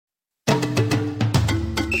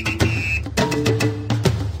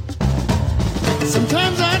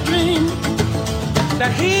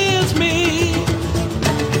heals me.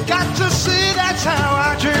 Got to see that's how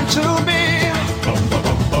I dream to be.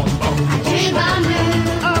 I dream I move.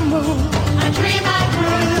 I move. I dream I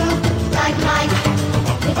groove. Like Mike.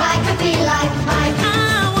 If I could be like Mike. I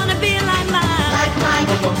wanna be like Mike. Like Mike.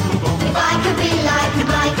 If I could be like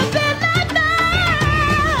Mike. Be like Mike.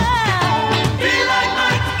 Be like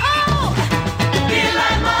Mike. Oh, Be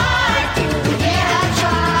like Mike. Yeah, I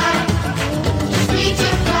try. Just reach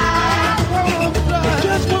and fly.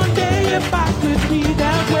 Just one day if I could be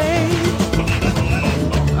that way.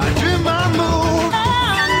 I dream I move.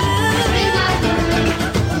 Dream I groove.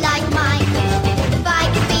 Like Mike. If I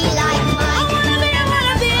could be like Mike. I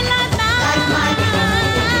wanna be like Like Mike.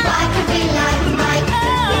 If I could be like Mike.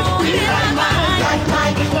 Oh, be like Mike. Like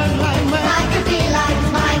Mike. If I could be like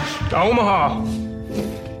Mike. Omaha.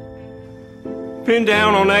 Pinned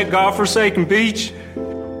down on that godforsaken beach.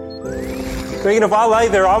 Thinking if I lay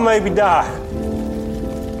there, I'll maybe die.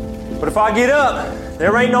 But if I get up,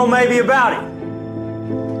 there ain't no maybe about it.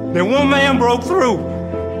 Then one man broke through.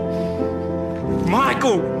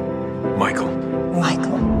 Michael.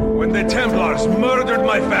 When the Templars murdered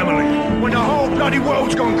my family. When the whole bloody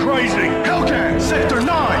world's gone crazy. Hellcat, Sector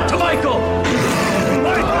 9, to Michael!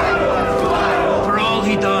 For all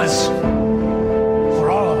he does. For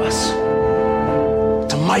all of us.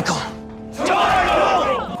 To Michael.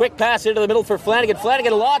 Quick pass into the middle for Flanagan.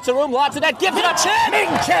 Flanagan, lots of room, lots of net. Gives it a chance. Ming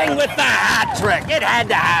Cheng with the hat trick. It had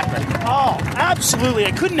to happen. Oh, absolutely.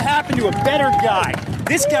 It couldn't happen to a better guy.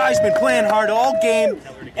 This guy's been playing hard all game.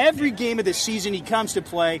 Every game of the season he comes to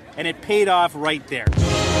play, and it paid off right there.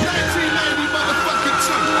 1990 motherfucking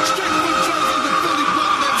two. Straight from Jersey to Philly,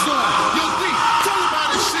 Bucknets on. Yo, D, tell him how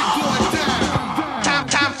this shit going down.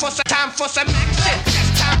 Time for some action. Time for some action.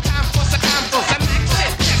 Time for some action. Time for some action.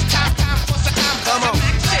 Time for some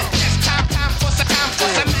action. Time for some action.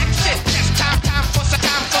 Time for some action.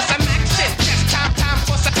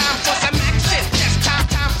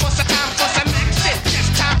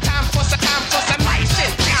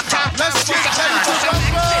 Let's get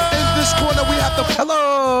in this corner, we have to.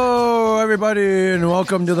 Hello, everybody, and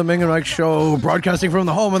welcome to the Ming and Mike Show, broadcasting from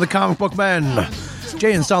the home of the comic book men,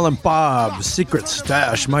 Jay and Silent Bob's Secret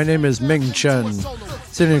Stash. My name is Ming Chen.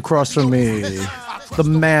 Sitting across from me, the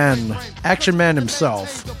man, Action Man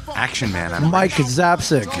himself, Action Man. I'm Mike British.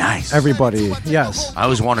 Zapsik. Nice. Everybody, yes. I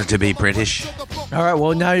always wanted to be British. All right,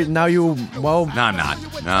 well, now you, well, No, I'm not.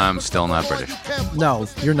 No, I'm still not British. no,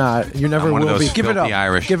 you're not. You never I'm one of will be. those Give it up. filthy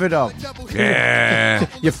Irish. Give it up. Yeah.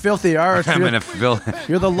 You filthy Irish. I'm You're, in a Phil.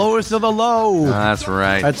 you're the lowest of the low. That's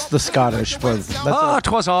right. That's the Scottish, but that's Oh,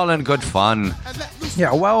 'twas all in good fun.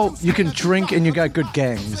 yeah. Well, you can drink and you got good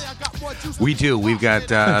gangs. We do. We've got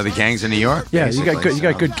the gangs in New York. Yeah, you got basically, good. You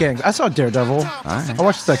got so- good gangs. I saw Daredevil. right. I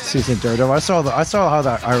watched the second season of Daredevil. I saw how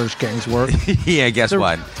the Irish gangs work. Yeah, guess They're-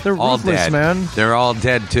 what? they're all ruthless, dead, man. They're all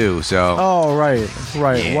dead too. So Oh, right.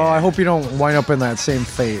 Yeah. Well, I hope you don't wind up in that same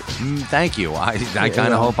fate. thank you. I kind Yeah.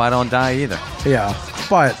 of hope I don't die either. Yeah,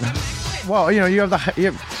 but well, you have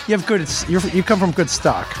you have good. You come from good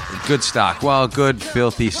stock. Good stock. Well, good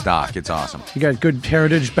filthy stock. It's awesome. You got good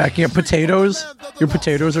heritage backing up potatoes. Your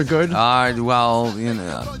potatoes are good. Well, you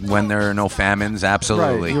know, when there are no famines,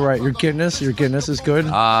 absolutely. Right, you're right. Your Guinness is good.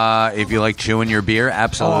 If you like chewing your beer, Oh,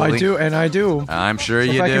 absolutely. I do, and I do. I'm sure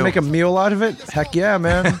If you I do. can make a meal out of it, heck yeah,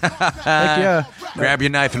 man. Heck yeah. Grab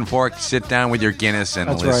your knife and fork, sit down with your Guinness, and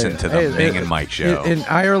That's listen right. to the Hey, Ming and Mike show. In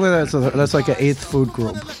Ireland, that's like an 8th food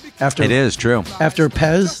group. After It is true. After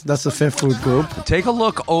Pez, that's the 5th food group. Take a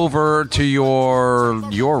look over to your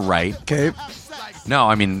right. Okay. No,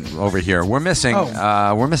 I mean over here. We're missing.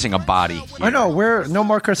 Oh. We're missing a body. Here. I know. No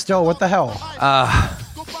Mark Costello. What the hell?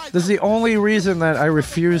 This is the only reason that I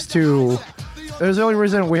refuse to. There's the only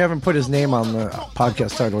reason we haven't put his name on the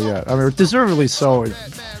podcast title yet. I mean, deservedly so. It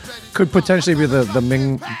could potentially be the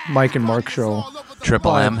Ming, Mike, and Mark show.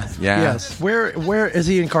 Triple But, M. Yeah. Yes. Where is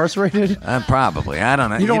he incarcerated? Probably. I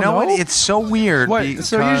don't know. You don't know what? know? It's so weird. What?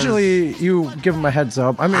 So because usually you give him a heads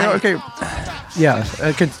up. I mean, okay. Yeah.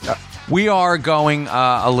 I could, we are going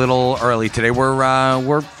a little early today.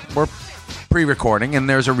 We're pre-recording, and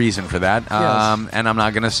there's a reason for that. Yes. And I'm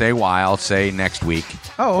not going to say why. I'll say next week.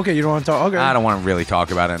 oh, okay. You don't want to talk. Okay. I don't want to really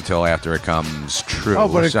talk about it until after it comes true. Oh,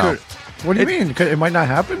 but it so. could. What do you mean? It might not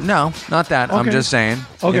happen. No, not that. I'm Okay. just saying.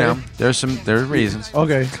 Okay. You know, there's reasons.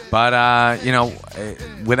 Okay. But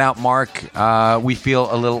without Mark, we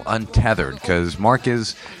feel a little untethered because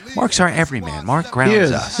Mark's our everyman. Mark grounds He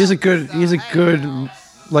is. us. He's a good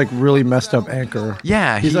like really messed up anchor.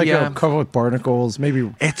 Yeah, he's he, like covered with barnacles. Maybe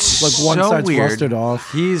It's like one so side's weird. rusted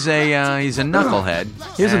off. He's a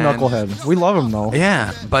knucklehead. He's a And- knucklehead. We love him though.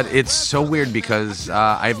 Yeah, but it's so weird because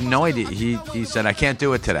I have no idea. He said I can't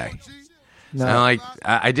do it today. No. And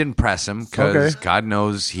I didn't press him because Okay. God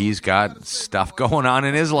knows he's got stuff going on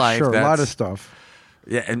in his life. Sure, a lot that's- of stuff.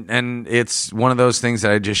 Yeah, and it's one of those things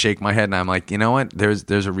that I just shake my head and I'm like, you know what?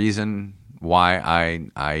 There's a reason why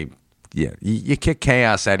I you kick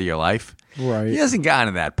chaos out of your life. Right. He hasn't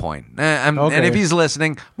gotten to that point. And if he's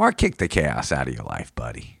listening, Mark, kick the chaos out of your life,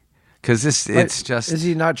 buddy. Because it's just. Is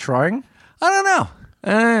he not trying? I don't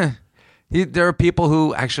know. There are people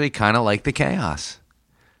who actually kind of like the chaos.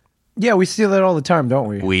 Yeah, we see that all the time, don't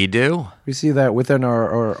we? We do. We see that within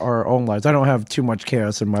our own lives. I don't have too much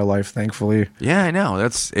chaos in my life, thankfully. Yeah, I know.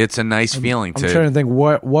 It's a nice feeling I'm to trying to think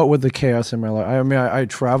what would the chaos in my life. I mean, I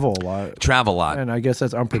travel a lot, travel a lot. and I guess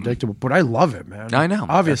that's unpredictable. But I love it, man. I know.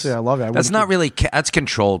 Obviously, I love it. That's not really. That's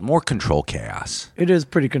controlled. More controlled chaos. It is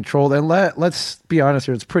pretty controlled, and let's be honest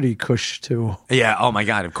here. It's pretty cush too. Yeah. Oh my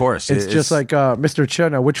God. Of course. It's just like Mr.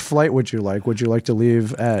 Chen. Which flight would you like? Would you like to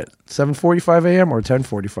leave at 7:45 a.m. or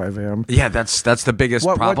 10:45 a.m.? Yeah. That's the biggest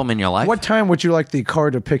problem in your life. What time would you like the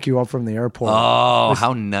car to pick you up from the airport? Oh,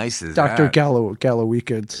 how nice is Dr. that?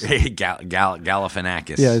 Gallowikis.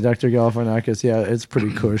 Galifianakis. Yeah, Dr. Galifianakis. Yeah, it's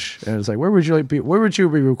pretty cush. And it's like, where would you be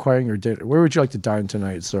requiring your dinner? Where would you like to dine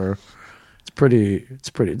tonight, sir? It's pretty.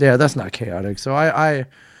 Yeah, that's not chaotic. So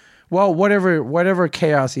well, whatever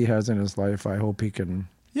chaos he has in his life, I hope he can.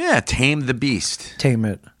 Yeah, tame the beast. Tame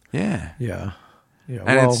it. Yeah. Yeah.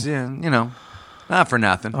 And it's not for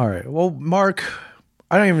nothing. All right. Well, Mark,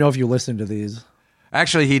 I don't even know if you listen to these.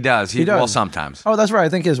 Actually, he does. He does. Well, sometimes. Oh, that's right. I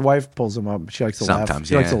think his wife pulls him up. She likes to laugh. Sometimes,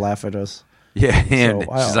 She likes yeah. to laugh at us. Yeah, and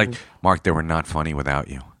So, she's like, Mark, they were not funny without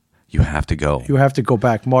you. You have to go. You have to go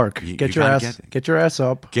back, Mark. You Get your gotta ass. Get your ass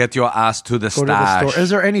up. Get your ass to the Go to the stash. store. Is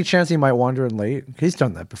there any chance he might wander in late? He's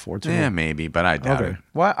done that before too. Yeah, maybe, but I doubt Okay. it.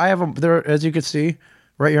 Well, I have there, as you can see,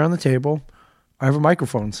 right here on the table. I have a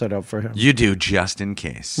microphone set up for him. You do, just in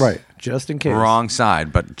case. Right, just in case. Wrong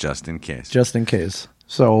side, but just in case. Just in case.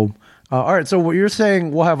 So, all right. So what you're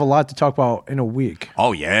saying, we'll have a lot to talk about in a week.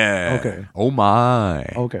 Oh yeah. Okay. Oh my.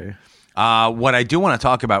 Okay. What I do want to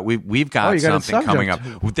talk about, we've got, you got a something coming up.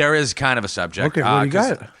 subject. There is kind of a subject. Okay, what do you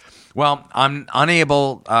 'cause- got? Well, I'm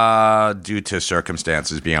unable due to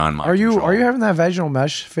circumstances beyond my Are you control. having that vaginal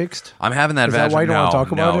mesh fixed? I'm having that Is that why you don't no, want to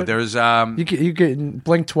talk about no, it? There's You can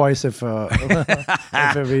blink twice if if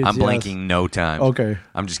it reads I'm yes. blinking no time. Okay.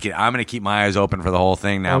 I'm just kidding. I'm going to keep my eyes open for the whole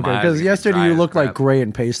thing now. Okay, My eyes because are yesterday dry you as looked like crap. gray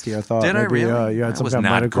and pasty. I thought Did I maybe really? you had That some was kind of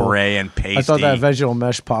not medical. gray and I thought that pasty. vaginal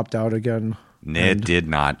mesh popped out again. It did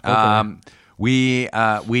not. We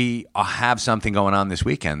have something going on this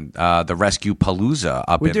weekend. The Rescue Palooza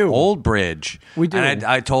up in do. Old Bridge. We do. And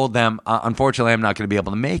I told them, unfortunately, I'm not going to be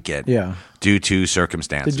able to make it. Yeah. Due to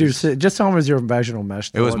circumstances. Did you just tell them it was your vaginal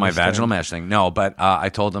mesh? It was my vaginal mesh thing. No, but I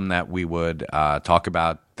told them that we would talk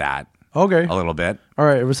about that Okay. a little bit. All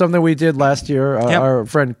right. It was something we did last year. Yep. Our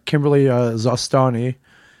friend Kimberly Zostani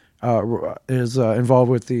is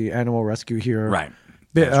involved with the animal rescue here. Right.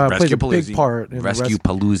 Plays Rescue a big Palooza. part in Rescue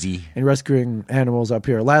Palooza. in rescuing animals up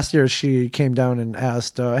here. Last year, she came down and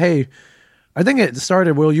asked, "Hey, I think it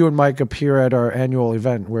started. Will you and Mike appear at our annual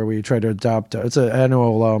event where we try to adopt? It's an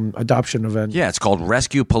annual adoption event. Yeah, it's called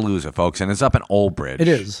Rescue Palooza, folks, and it's up in Old Bridge. It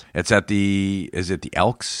is. It's at the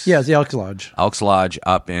Elks? Yeah, it's the Elks Lodge. Elks Lodge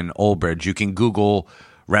up in Old Bridge. You can Google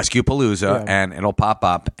Rescue Palooza, and it'll pop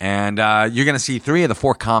up. And you're going to see 3 of the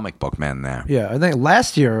 4 comic book men there. Yeah, I think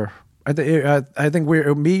last year, I think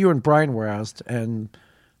me, you, and Brian were asked, and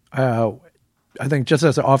I think just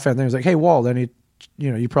as an offhand thing, it was like, "Hey, Walt,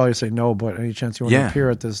 you probably say no, but any chance you want to appear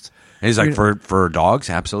at this?" And he's like, for dogs,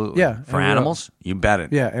 absolutely. Yeah, For and we animals, you bet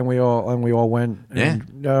it. Yeah, and we all went. Yeah.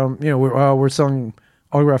 And, we're selling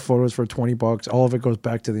autograph photos for $20. All of it goes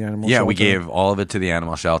back to the animal. Yeah, we shelter. gave all of it to the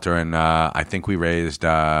animal shelter, and I think we raised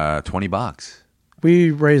 $20.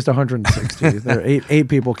 We raised 160. There, eight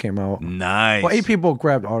people came out. Nice. Well, 8 people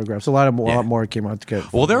grabbed autographs. A lot more came out to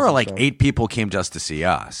get. Well, there photos were and like stuff. 8 people came just to see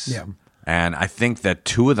us. Yeah. And I think that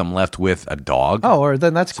 2 of them left with a dog. Oh, or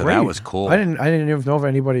then that's So great. that was cool. I didn't even know if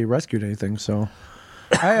anybody rescued anything. So,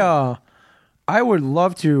 I would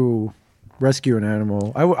love to rescue an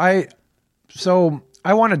animal. So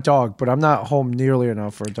I want a dog, but I'm not home nearly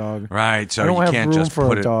enough for a dog. Right. So I don't you have can't room just for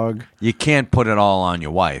put a it. dog. You can't put it all on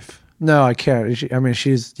your wife. No, I can't.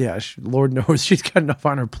 She's Lord knows she's got enough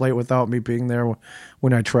on her plate without me being there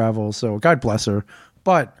when I travel. So God bless her.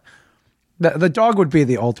 But the dog would be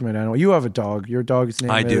the ultimate animal. You have a dog. Your dog's name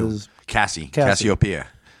I do. is Cassie. Cassie. Cassiopeia.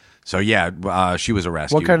 So yeah, she was a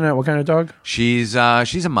rescue. What kind of dog? She's a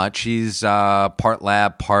mutt. She's part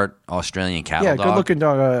lab, part Australian cattle Yeah, dog. good looking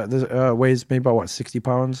dog. Weighs maybe about 60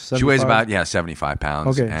 pounds. 75? She weighs about 75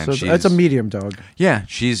 pounds. Okay, and so she's, it's a medium dog. Yeah,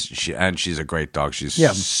 she's a great dog. She's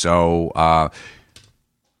Yeah. so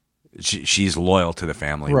she's loyal to the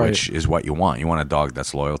family, Right. which is what you want. You want a dog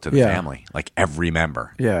that's loyal to the Yeah. family, like every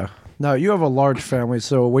member. Yeah. Now you have a large family,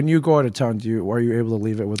 so when you go out of town, are you able to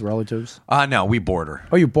leave it with relatives? No, we border.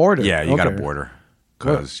 Oh, you board it. Yeah, you got to Okay. border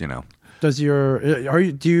because Does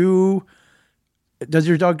does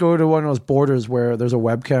your dog go to one of those borders where there's a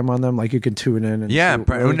webcam on them, like you can tune in? And Yeah, see,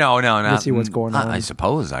 no, you can see what's going on. I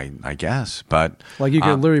suppose, I guess, but Like you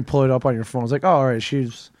can literally pull it up on your phone. It's like, oh, all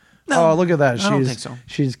right, oh, look at that. I don't think so.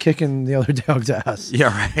 She's kicking the other dog's ass.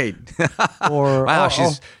 yeah, right. Or Wow,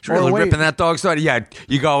 she's really wait. ripping that dog's thought. Yeah,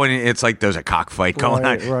 you go and it's like there's a cockfight going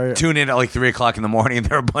Right, on. right. Tune in at like 3:00 in the morning, and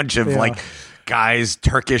there are a bunch of Yeah. like guys,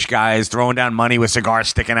 Turkish guys, throwing down money with cigars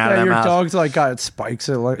sticking out of Yeah, their your mouth. dog's like got spikes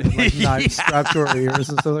and like knives strapped to her ears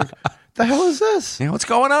and stuff. Like, the hell is this? Yeah, what's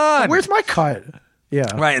going on? Where's my cut?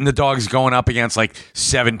 Yeah. Right, and the dog's going up against like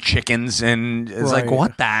 7 chickens, and it's like, Right.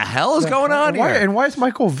 what the hell is going on Why, here? and why is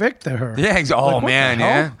Michael Vick there? Yeah, oh what the man, hell?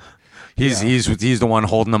 yeah. He's the one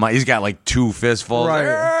holding them up. He's got like 2 fistfuls. Right.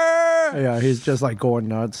 Yeah, he's just like going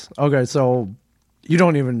nuts. Okay, so you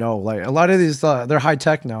don't even know. Like a lot of these, they're high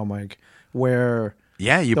tech now, Mike. Where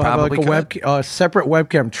Yeah, you they'll have probably like a separate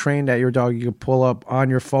webcam trained at your dog. You can pull up on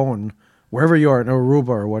your phone wherever you are in Aruba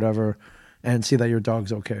or whatever, and see that your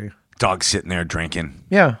dog's okay. Dog's sitting there drinking,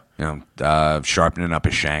 Yeah, sharpening up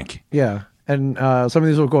his shank. yeah. And some of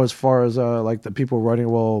these will go as far as like the people running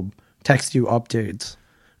will text you updates.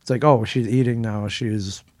 It's like, oh, she's eating now.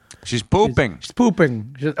 She's pooping. She's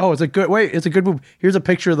pooping. It's a good It's a good poop. Here's a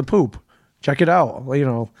picture of the poop. Check it out.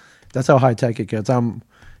 That's how high tech it gets.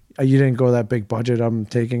 You didn't go that big budget I'm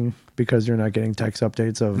taking because you're not getting text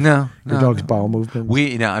updates of your dog's bowel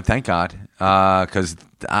movements. Thank God, because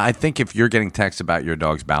I think if you're getting texts about your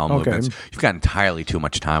dog's bowel movements, you've got entirely too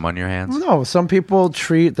much time on your hands. No, some people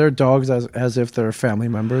treat their dogs as if they're family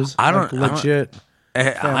members. Legit.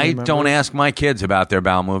 I don't ask my kids about their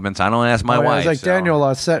bowel movements. I don't ask my I wife. was like, so-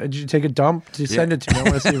 Daniel, did you take a dump? Did you send it to me? I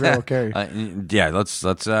want to see if you're okay. Yeah, let's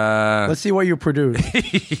Let's see what you produce.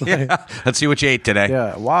 yeah, let's see what you ate today.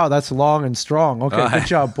 Yeah. Wow, that's long and strong. Okay, good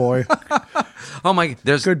job, boy. Oh my,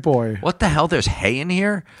 there's Good boy. What the hell? There's hay in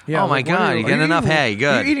here. Yeah. Oh my what God, are you getting enough eating? hay? Are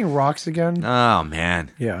Good. you eating rocks again? Oh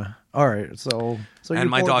man. Yeah. All right. So you And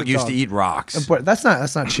my bored dog the used to eat rocks. But that's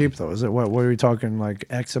not cheap though, is it? What are we talking? Like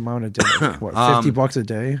X amount a day? What, $50 a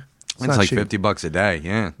day? It's not like cheap. $50 a day.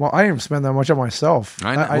 Yeah. Well, I didn't spend that much on myself.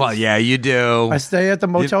 I know. Well, yeah, you do. I stay at the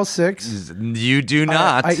Motel 6. You do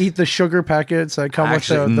not. I eat the sugar packets. I come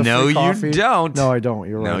Actually, with the no, free you coffee. don't. No, I don't.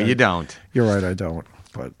 You're right. No, you don't. You're right. I don't.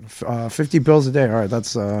 But $50 a day. All right.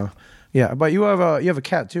 That's yeah. But you have a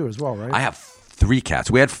cat too as well, right? I have 3 cats.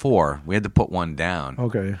 We had 4. We had to put one down.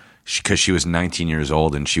 Okay. Because she was 19 years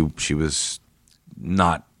old and she was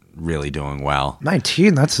not really doing well.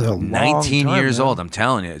 19. That's a long 19 time, years man. old. I'm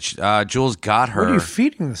telling you. Jules got her. What are you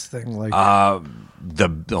feeding this thing? Like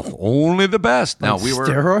the only the best. No, like we were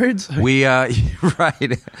steroids. We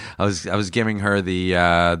right. I was giving her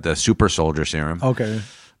the super soldier serum. Okay.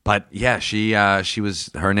 But yeah, she was,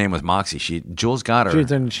 her name was Moxie. Jules got her.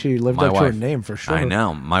 Then she lived My up to her wife. name for sure. I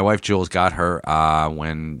know. My wife Jules got her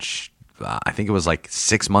when I think it was like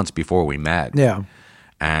 6 months before we met. Yeah.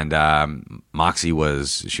 And Moxie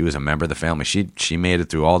was a member of the family. She made it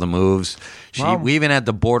through all the moves. Wow. We even had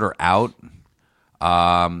to board her out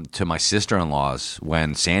to my sister-in-law's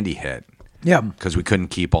when Sandy hit. Yeah. Because we couldn't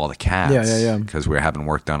keep all the cats. Yeah. Because we were having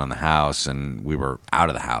work done on the house and we were out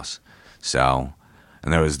of the house. So,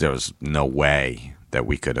 and there was no way that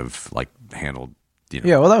we could have like handled,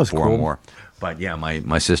 Yeah, well, that was 4 cool. more. But yeah,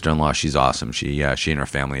 my sister-in-law, she's awesome. She and her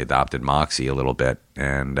family adopted Moxie a little bit,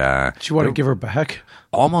 and Do you want to give her back?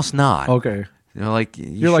 almost not. Okay. You're like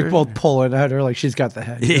You're like both pulling at her like she's got the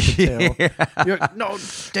head. You got the tail. You're like, no,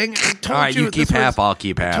 dang it! I told All right, you keep this half, was- I'll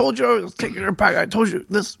keep half. I told you I was taking her back. I told you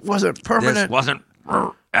this wasn't permanent. This wasn't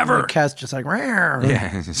The ever. cat's just like, "Rawr."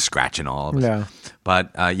 Yeah, scratching all of us. Yeah.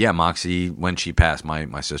 But yeah, Moxie, when she passed,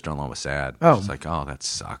 my sister-in-law was sad. Oh. She's like, oh, that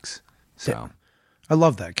sucks. So I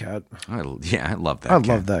love that cat. I love that. I cat.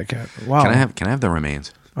 love that cat. Wow. Can I have the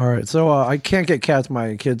remains? All right, so I can't get cats.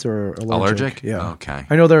 My kids are allergic. Allergic? Yeah. Okay.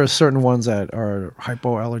 I know there are certain ones that are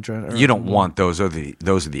hypoallergenic. You don't want those. Are the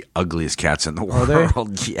ugliest cats in the Are they?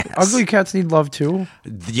 world. Yes. Ugly cats need love too.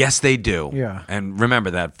 Yes, they do. Yeah. And remember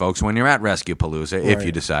that, folks, when you're at Rescue Palooza, if Right.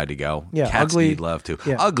 you decide to go, Yeah, cats ugly- need love too.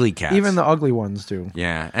 Yeah. Ugly cats. Even the ugly ones do.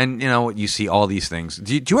 Yeah. And you see all these things.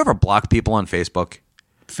 Do you ever block people on Facebook?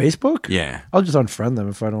 Facebook? Yeah. I'll just unfriend them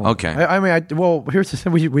if I don't. Okay. Well, here's the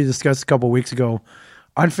thing we discussed a couple weeks ago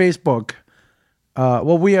on Facebook.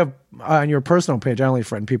 We have on your personal page. I only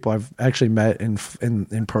friend people I've actually met in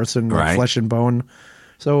person, like Right. flesh and bone.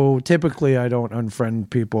 So typically, I don't unfriend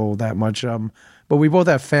people that much. But we both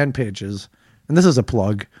have fan pages, and this is a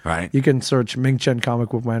plug. Right. You can search Ming Chen Comic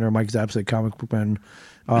Book Man or Mike Zapsik Comic Book Man.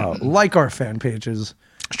 Like our fan pages.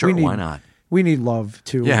 Sure, why not? We need love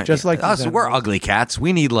too. Yeah, just like us. these We're animals. ugly cats.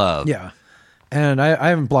 We need love. Yeah. And I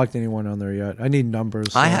haven't blocked anyone on there yet. I need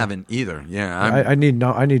numbers. I so haven't either. Yeah, I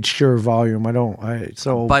need sheer volume. I don't.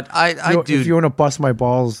 But I do. If you want to bust my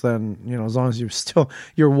balls, then as long as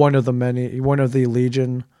you're one of the many, one of the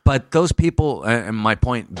legion. But those people, and my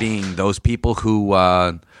point being, those people who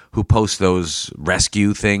post those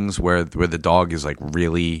rescue things where the dog is like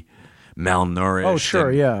really malnourished. Oh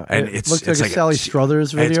sure, yeah. and it it's looks like a Sally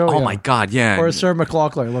Struthers video. Oh yeah. my god, yeah. Or a Sarah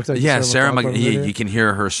McLachlan. It looks like Yeah, Sarah McLachlan video. you can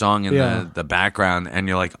hear her song in Yeah. the background, and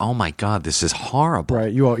you're like, oh my god, this is horrible.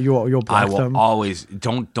 Right, you'll block I will them. always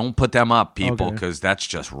don't put them up, people, Okay. because that's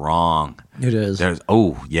just wrong. It is.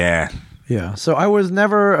 Yeah. Yeah. So I was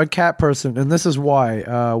never a cat person, and this is why.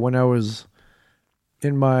 When I was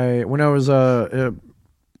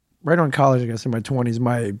right on college, I guess in my 20s,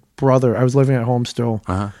 my brother, I was living at home still.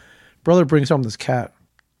 Brother brings home this cat.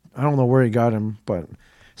 I don't know where he got him, but it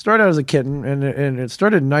started out as a kitten, and it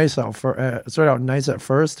started nice started out nice at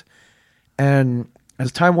first, and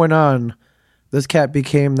as time went on, this cat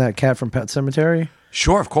became that cat from Pet Sematary.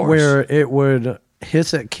 Sure, of course. Where it would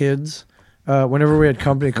hiss at kids. Whenever we had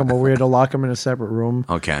company come over, we had to lock them in a separate room.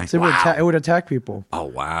 Okay. So it would attack people. Oh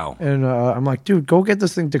wow. And I'm like, dude, go get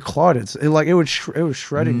this thing declawed. It was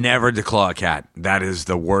shredding. Never declaw a cat. That is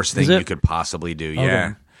the worst thing Is it? you could possibly do. Okay.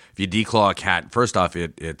 Yeah. If you declaw a cat, first off,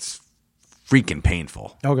 it's freaking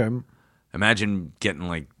painful. Okay. Imagine getting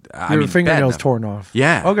like Your fingernails bad enough. torn off.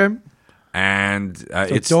 Yeah. Okay. And So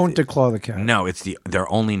don't declaw the cat. No, it's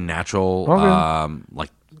their only natural Okay.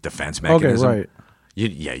 defense mechanism. right.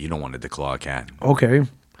 You don't want to declaw a cat. Okay.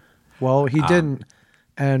 Well, he didn't.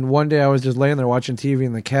 And one day I was just laying there watching TV,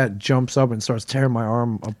 and the cat jumps up and starts tearing my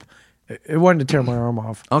arm up. It wanted to tear my arm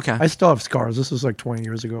off. Okay. I still have scars. This was like 20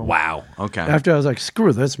 years ago. Wow. Okay. After I was like,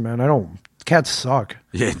 screw this, man. Cats suck.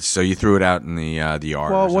 Yeah. So you threw it out in the yard.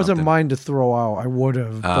 Well, or it wasn't something. mine to throw out. I would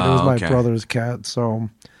have, but it was my okay. brother's cat. So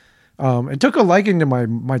it took a liking to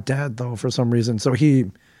my dad, though, for some reason. So he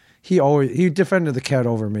defended the cat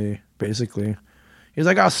over me, basically. He's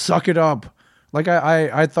like, I'll suck it up. Like,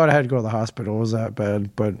 I thought I had to go to the hospital. It was that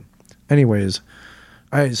bad. But anyways,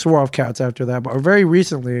 I swore off cats after that. But very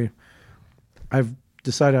recently, I've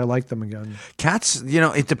decided I like them again. Cats,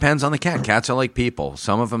 it depends on the cat. Cats are like people.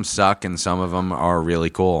 Some of them suck, and some of them are really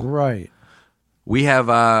cool. Right. We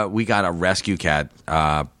have we got a rescue cat.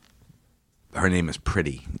 Her name is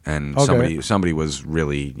Pretty, and Okay. somebody was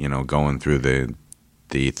really going through the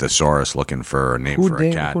thesaurus looking for a name for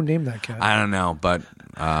a cat. Who named that cat? I don't know, but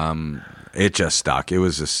it just stuck. It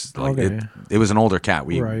was just like Okay. it was an older cat.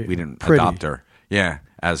 We Right. didn't Pretty. adopt her. Yeah,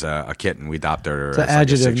 as a kitten, we adopted her. It's an as like a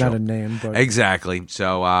adjective, not 6-year-old. a name. But Exactly.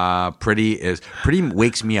 So Pretty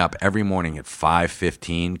wakes me up every morning at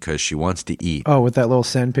 5:15 because she wants to eat. oh, with that little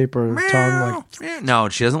sandpaper tongue, like No,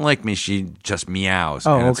 she doesn't like me. She just meows.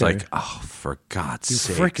 Oh, and it's okay. like, oh, for God's you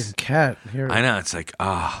sake. freaking cat. Here, I know. It's like,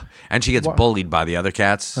 oh. And she gets bullied by the other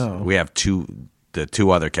cats. Oh. We have the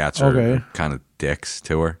two other cats are Okay. kind of dicks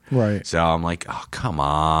to her. Right. So I'm like, oh, come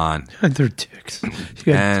on. They're dicks.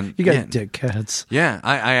 And, you got yeah. dick cats. Yeah,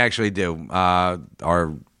 I actually do. Our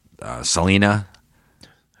Selena.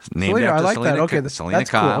 Named Selena, after I like Selena that. Okay, Selena that's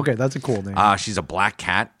Kyle. cool. Okay, that's a cool name. She's a black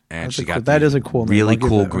cat, and That's she a cool- got that is a cool name. really I'll give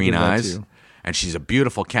cool that- I'll green give that to eyes. you. And she's a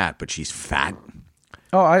beautiful cat, but she's fat.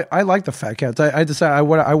 Oh, I like the fat cats. I decided I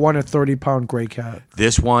want a 30-pound gray cat.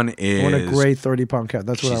 This one I is want a gray 30-pound cat.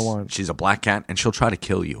 That's what I she's- want. She's a black cat, and she'll try to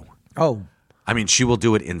kill you. Oh, I mean, she will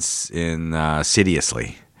do it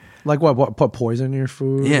insidiously. like what? What? Put poison in your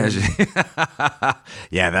food? Yeah,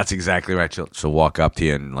 yeah, that's exactly right. She'll walk up to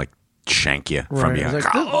you and like shank you from Right. behind.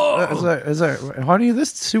 It's like, it's like, honey,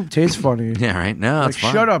 this soup tastes funny. Yeah, right. No, Like, it's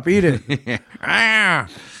fine. shut up, eat it.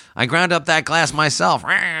 I ground up that glass myself.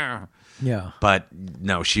 Yeah. But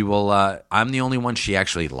no, she will. I'm the only one she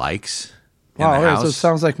actually likes in Wow. the Okay, house. so it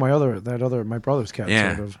sounds like my brother's cat.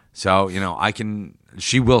 Yeah. Sort of. So I can.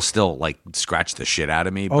 She will still like scratch the shit out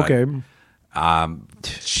of me. But, Okay.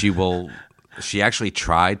 She will. She actually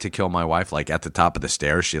tried to kill my wife. Like at the top of the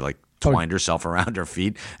stairs, she like twined herself around her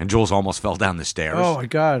feet, and Jules almost fell down the stairs. Oh my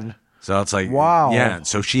god. So it's like, Wow. yeah.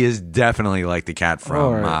 So she is definitely like the cat from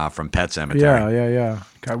All right. from Pet Cemetery. Yeah.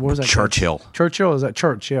 God, what was that? Churchill. Churchill, is that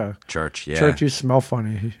Church? Yeah. Church. Yeah. Church, you smell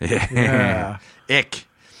funny. Yeah. Ick.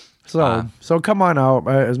 So come on out.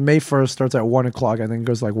 May 1st starts at 1 o'clock. I think it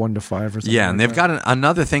goes like 1 to 5 or something. Yeah, and like they've that. got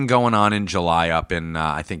another thing going on in July up in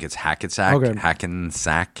I think it's Hackensack, Okay.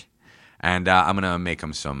 Hackensack, and I'm gonna make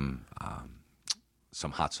them some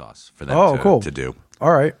hot sauce for them cool. to do.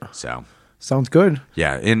 All right. So Sounds good.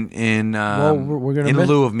 yeah, in we're gonna in miss-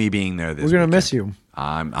 lieu of me being there this We're gonna weekend, miss you.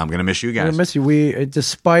 I'm gonna miss you We're guys. gonna miss you.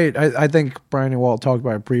 Despite I think Brian and Walt talked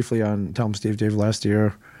about it briefly on Tell 'em Steve Dave last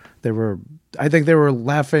year. I think they were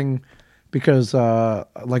laughing because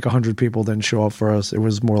like 100 people didn't show up for us. It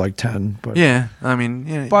was more like 10. But Yeah, I mean,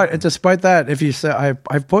 yeah, But despite that, if you say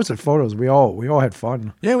I've posted photos, we all had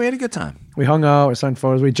fun. yeah, we had a good time. We hung out, we signed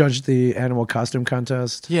photos, we judged the animal costume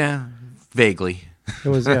contest. Yeah, vaguely. It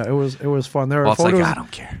was it was fun. There are Well, it's like, photos. I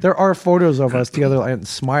don't care. There are photos of us together and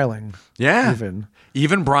smiling. Yeah,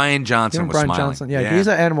 Even Brian Johnson was Brian smiling. Johnson. Yeah, he's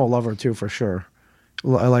an animal lover too, for sure.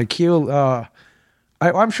 Like he'll.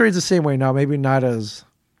 I'm sure he's the same way now. Maybe not as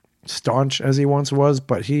staunch as he once was,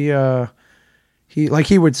 but he would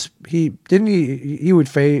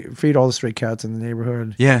feed all the stray cats in the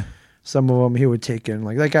neighborhood. Yeah. Some of them he would take in.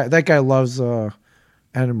 Like that guy loves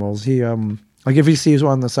animals. He like if he sees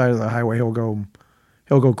one on the side of the highway, he'll go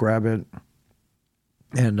grab it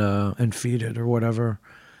and feed it or whatever.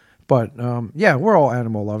 But yeah, we're all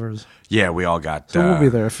animal lovers. Yeah, we all got. So we'll be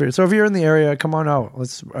there. So if you're in the area, come on out.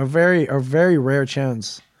 It's a very rare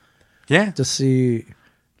chance. Yeah. To see,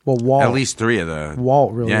 Walt. At least 3 of the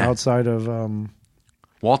Walt really yeah. outside of.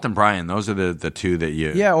 Walt and Brian, those are the 2 that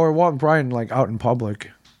you. Yeah, or Walt and Brian like out in public,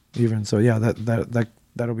 even. So yeah,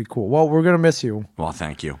 that'll be cool. Well, we're gonna miss you. Well,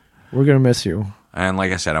 thank you. We're gonna miss you. And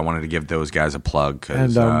like I said, I wanted to give those guys a plug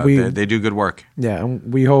because And, they do good work. Yeah,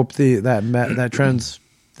 and we hope that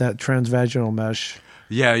transvaginal mesh.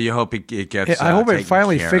 Yeah, you hope it gets. I hope it taken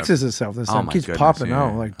finally care fixes of. itself this Oh, time. my It keeps goodness, popping yeah.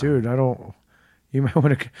 out. Like, dude, you might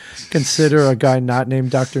want to consider a guy not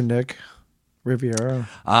named Dr. Nick Riviera.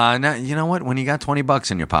 Now you know what? When you got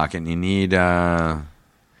 $20 in your pocket and you need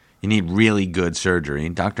really good surgery,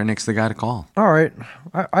 Dr. Nick's the guy to call. All right,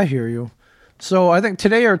 I hear you. So I think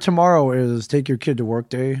today or tomorrow is take your kid to work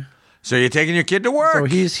day. So you're taking your kid to work. So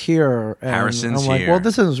he's here. And Harrison's I'm like, here. well,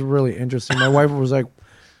 this is really interesting. My wife was like,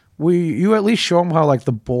 you at least show him how like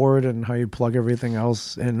the board and how you plug everything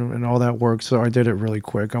else in and all that works. So I did it really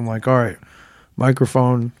quick. I'm like, all right,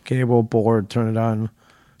 microphone, cable, board, turn it on,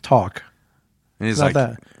 talk. And he's It's not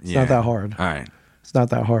like, it's not that hard. All right. It's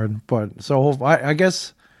not that hard. But so I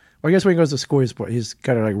guess when he goes to school, he's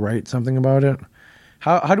got to like write something about it.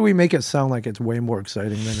 How do we make it sound like it's way more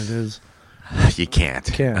exciting than it is? You can't.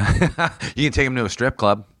 Can't. You can take him to a strip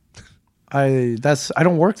club. I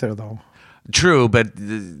don't work there though. True, but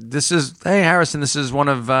this is hey Harrison. This is one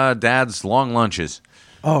of Dad's long lunches.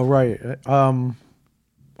 Oh right.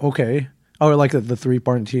 Okay. Oh, like the 3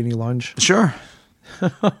 Martini lunch. Sure.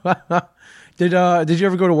 Did you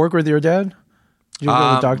ever go to work with your dad? Did you ever go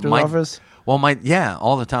to the doctor's office? Well,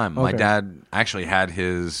 all the time. My Okay. dad actually had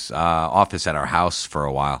his office at our house for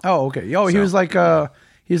a while. Oh, okay. He was like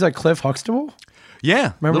Cliff Huxtable.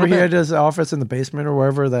 Yeah, Remember he had his office in the basement or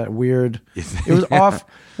wherever that weird. It was off.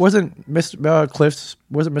 Wasn't Mr. Cliff's?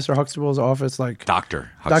 Wasn't Mr. Huxtable's office like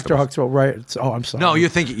Doctor Huxtable? Right. Oh, I'm sorry. No, you're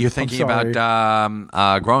thinking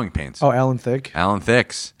about Growing Pains. Oh, Alan Thicke. Alan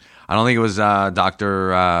Thicke's. I don't think it was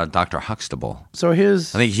Doctor Huxtable. So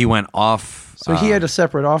his. I think he went off. So he had a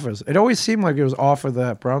separate office. It always seemed like it was off of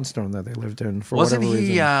that brownstone that they lived in for Wasn't whatever he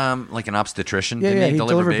reason. like an obstetrician? Yeah, Didn't yeah. he He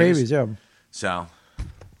delivered babies. Yeah. So,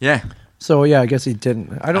 yeah. So yeah, I guess he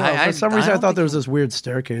didn't. I don't know. For some reason, I don't thought think there was this weird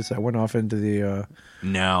staircase that went off into the.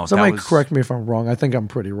 No, Somebody correct me if I'm wrong. I think I'm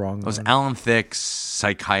pretty wrong. It was Alan Thicke's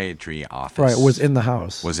psychiatry office. Right, was in the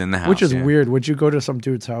house. Was in the house, which is yeah. weird. Would you go to some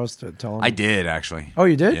dude's house to tell him? I did actually. Oh,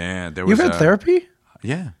 you did? Yeah, there You've was had therapy?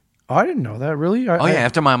 Yeah. Oh, I didn't know that. Really? Oh yeah.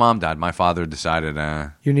 After my mom died, my father decided.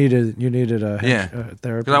 You needed a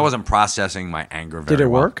therapy. Because I wasn't processing my anger very Did it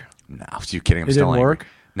well. work? No, are you kidding? I'm It still didn't angry. work?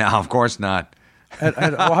 No, of course not. Well,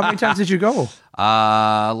 how many times did you go?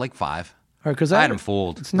 Like 5. Because I had him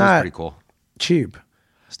fooled. It's It was not pretty cool. cheap.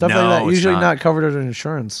 Stuff No, like that it's usually not. not covered under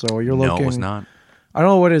insurance. So you're No, looking. it was not. I don't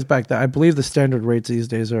know what it is back then. I believe the standard rates these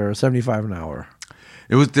days are $75 an hour.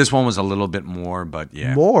 It was. This one was a little bit more, but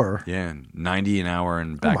yeah, More? Yeah, 90 an hour,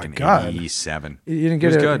 and back my in God. 87. You didn't It get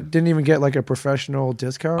was it. good. Didn't even get like a professional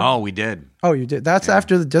discount. Oh, we did. Oh, you did. That's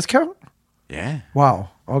after the discount. Yeah. Wow.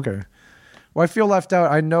 Okay. Well, I feel left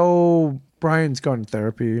out. I know Brian's gone to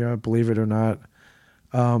therapy, believe it or not,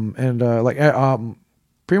 and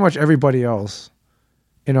pretty much everybody else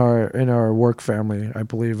in our work family, I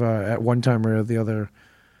believe, at one time or the other,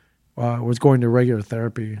 was going to regular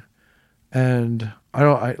therapy, and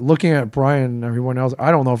looking at Brian and everyone else,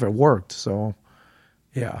 I don't know if it worked. So,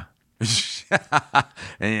 yeah.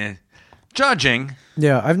 Judging.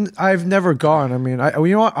 Yeah, I've never gone. I mean,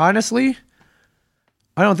 you know what? Honestly,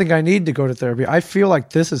 I don't think I need to go to therapy. I feel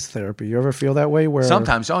like this is therapy. You ever feel that way? Where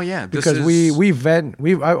Sometimes, oh yeah, because we vent.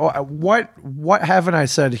 What haven't I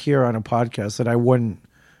said here on a podcast that I wouldn't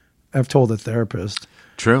have told a therapist?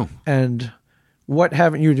 True. And what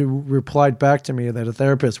haven't you replied back to me that a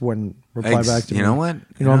therapist wouldn't reply back to me? You know what?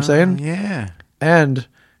 You know what I'm saying? Yeah. And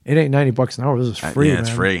it ain't $90 an hour. This is free. Yeah, it's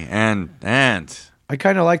man. free. And I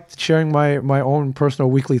kind of like sharing my own personal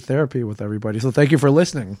weekly therapy with everybody. So thank you for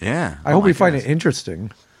listening. Yeah. I hope you find it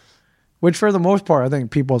interesting. Which, for the most part, I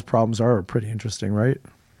think people's problems are pretty interesting, right?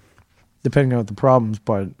 Depending on the problems,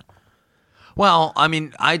 but well, I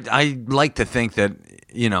mean, I like to think that,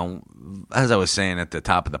 you know, as I was saying at the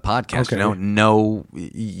top of the podcast,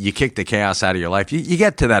 you kick the chaos out of your life. You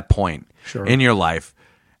get to that point in your life,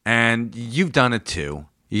 and you've done it too.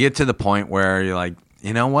 You get to the point where you're like,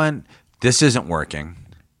 you know what? This isn't working.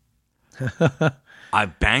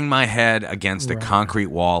 I've banged my head against a concrete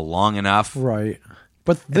wall long enough. Right.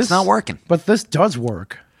 But this it's not working. But this does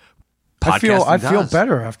work. I feel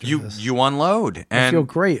better after this. You unload. And I feel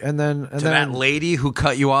great. And then that lady who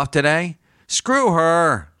cut you off today, screw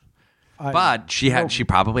her. But she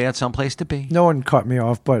probably had someplace to be. No one cut me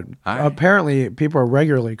off, but apparently people are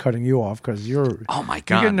regularly cutting you off because you're. Oh my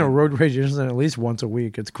God! You get into a road rage incident at least once a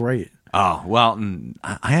week. It's great. Oh well,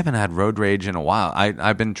 I haven't had road rage in a while.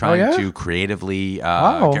 I've been trying to creatively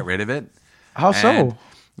get rid of it. How so?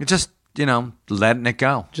 Just letting it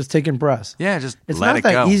go. Just taking breaths. Yeah, just it's let it go.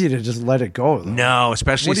 It's not that easy to just let it go, though. No,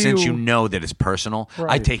 especially since you know that it's personal.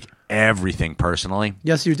 Right. I take everything personally.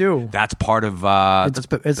 Yes, you do. That's part of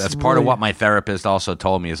that's part of what my therapist also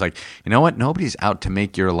told me. Is like, you know what? Nobody's out to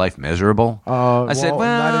make your life miserable. I said, well,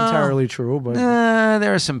 not entirely true, but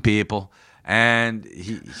there are some people. And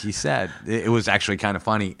he said, it was actually kind of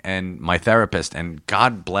funny. And my therapist, and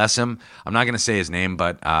God bless him, I'm not going to say his name,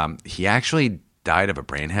 but he actually died of a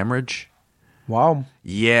brain hemorrhage. Wow.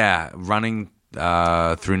 Yeah, running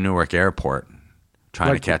through Newark Airport,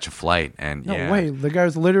 trying to catch a flight. And no way, the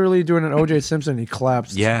guy's literally doing an O.J. Simpson. He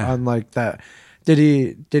collapsed. On like that. Did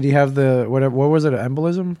he have the what was it, an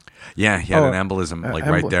embolism? Yeah, he had an embolism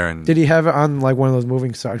right there. And did he have it on like one of those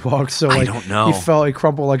moving sidewalks? So I don't know. He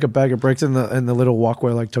crumpled like a bag of bricks, and the little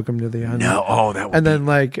walkway like took him to the end. No, that would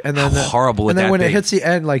horrible. And then when it hits the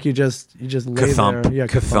end, like you just lay there. Yeah,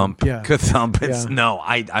 ka-thump. Yeah, ka-thump.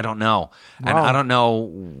 I don't know, and I don't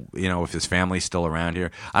know, if his family's still around here.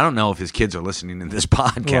 I don't know if his kids are listening to this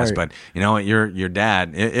podcast, but you know what, your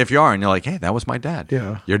dad. If you are, and you're like, hey, that was my dad.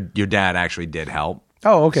 Yeah, your dad actually did help.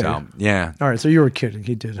 Oh, okay. So, yeah. All right. So you were kidding.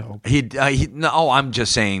 He did help. I'm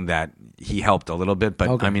just saying that he helped a little bit,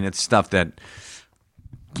 but I mean, it's stuff that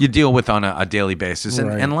you deal with on a daily basis,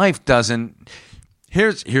 and life doesn't.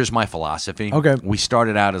 Here's my philosophy. Okay. We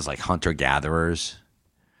started out as like hunter gatherers,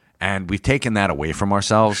 and we've taken that away from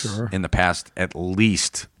ourselves in the past at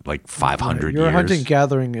least like 500 Your years. hunting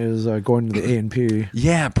gathering is going to the A&P.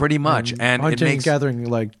 Yeah, pretty much. And hunting it makes gathering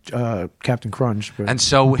like Captain Crunch. But. And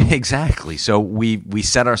so exactly. So we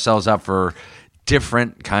set ourselves up for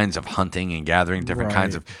different kinds of hunting and gathering, different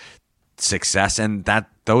kinds of success, and that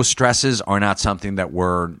those stresses are not something that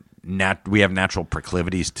we have natural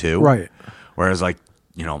proclivities to. Right. Whereas like,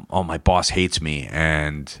 my boss hates me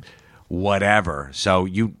and whatever. So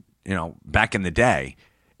back in the day,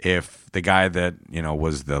 if the guy that,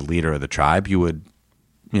 was the leader of the tribe, you would,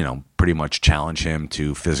 pretty much challenge him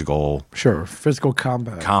to physical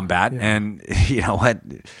combat. Yeah. And you know what?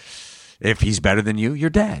 If he's better than you, you're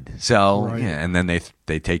dead. So, and then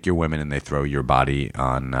they take your women and they throw your body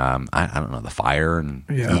on, I don't know, the fire and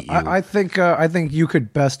eat you. I think you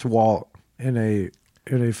could best Walt in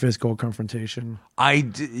a physical confrontation.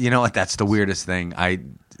 You know what? That's the weirdest thing.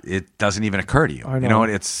 It doesn't even occur to you. I know. You know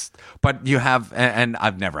what? But you have, and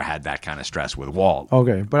I've never had that kind of stress with Walt.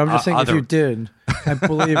 Okay, but I'm just saying if you did, I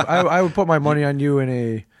believe I would put my money on you in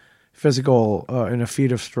a physical, in a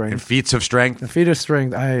feat of strength. In feats of strength. A feat of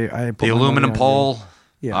strength. I put the aluminum pole.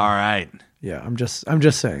 Yeah. All right. Yeah, I'm just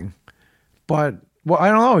saying. But I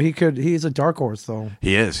don't know. He's a dark horse though.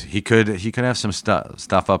 He is. He could have some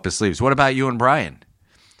stuff up his sleeves. What about you and Brian?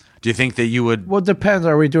 Do you think that you would? Well, it depends.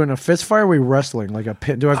 Are we doing a fist fight? Or are we wrestling? Like a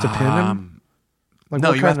pin? Do I have to pin him? Like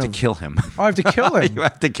no, you have to kill him. Oh, I have to kill him. You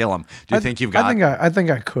have to kill him. Do you think you've got? I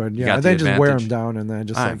think I could. Yeah, I think just wear him down and then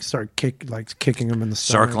just start kicking him in the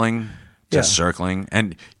stomach. Circling.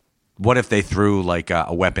 And what if they threw like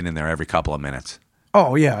a weapon in there every couple of minutes?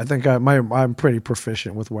 Oh yeah, I think I'm pretty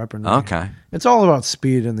proficient with weaponry. Okay, it's all about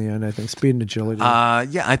speed in the end. I think speed and agility.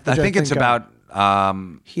 Yeah, I think it's about.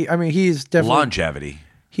 He's definitely longevity.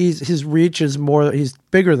 his reach is more. He's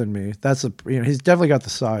bigger than me. That's he's definitely got the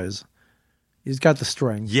size. He's got the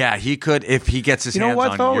strength. Yeah, he could if he gets his You know hands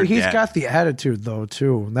what on though? you. He's got the attitude though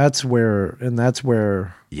too. That's where.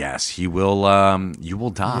 Yes, he will. You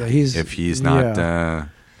will die Yeah, if he's not.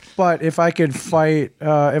 But if I could fight,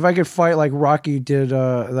 like Rocky did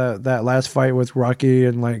that last fight with Rocky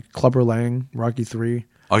and like Clubber Lang, Rocky 3.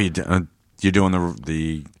 Oh, you're doing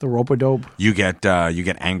the rope-a-dope. You get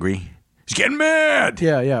angry. He's getting mad.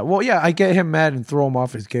 Yeah. Well, yeah, I get him mad and throw him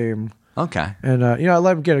off his game. Okay. And I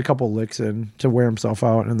let him get a couple licks in to wear himself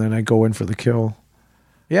out, and then I go in for the kill.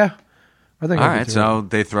 Yeah, I think. All right. So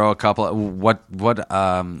they throw a couple. What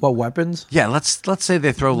weapons? Yeah. Let's say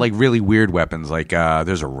they throw like really weird weapons. Like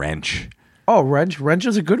there's a wrench. Oh, wrench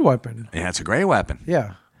is a good weapon. Yeah, it's a great weapon.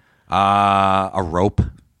 Yeah. A rope.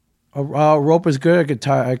 A rope is good.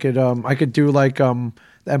 I could do like The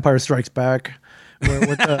Empire Strikes Back.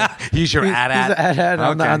 With he's your AT-AT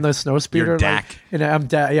on the snow speeder. You're Dak. Like, I'm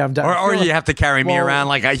Dak. Yeah, I'm Dak. Or you have to carry me around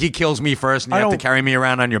like he kills me first, and you have to carry me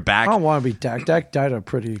around on your back. I don't want to be Dak. Dak died a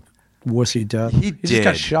pretty wussy death. He just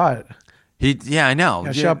got shot. Yeah, I know.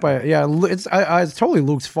 Got shot by it's totally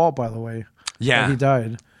Luke's fault, by the way. Yeah, that he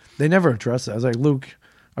died. They never addressed it. I was like, Luke,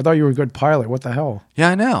 I thought you were a good pilot. What the hell? Yeah,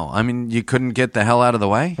 I know. I mean, you couldn't get the hell out of the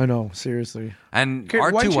way. I know, seriously. And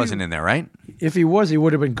R2 wasn't in there, right? If he was, he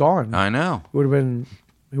would have been gone. I know. He would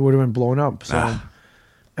have been blown up. So,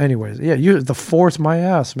 anyways, yeah, the Force, my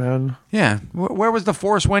ass, man. Yeah, where was the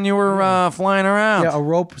Force when you were flying around? Yeah, a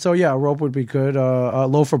rope. So yeah, a rope would be good. A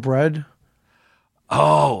loaf of bread.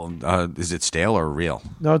 Oh, is it stale or real?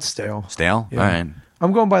 No, it's stale. Stale. Yeah. All right.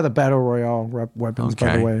 I'm going by the Battle Royale weapons,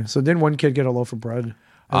 by the way. So didn't one kid get a loaf of bread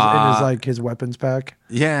in his weapons pack?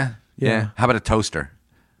 Yeah. How about a toaster?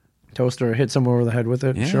 Toaster, hit someone over the head with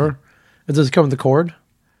it. Yeah. Sure. Does it come with the cord?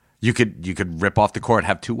 You could rip off the cord,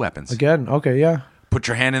 have two weapons. Again, okay, yeah. Put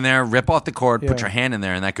your hand in there, rip off the cord, put your hand in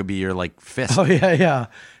there, and that could be your like fist. Oh yeah.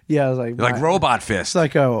 It was like robot fist.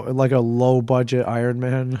 It's like a low budget Iron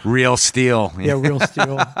Man. Real steel. Yeah, real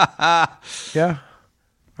steel. Yeah.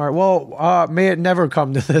 All right. Well, may it never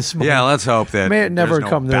come to this. Mike. Yeah, let's hope that. May it never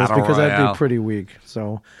come to this because that'd be royale. pretty weak.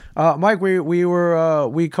 So, Mike, we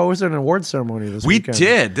hosted an award ceremony this weekend. We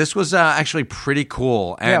did. This was actually pretty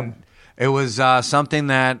cool, and it was something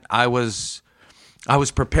that I was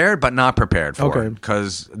prepared but not prepared for. Okay.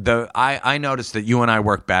 Because I noticed that you and I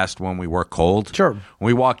work best when we work cold. Sure.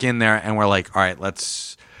 We walk in there and we're like, all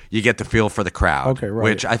right, you get the feel for the crowd. Okay, right.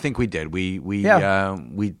 Which I think we did. We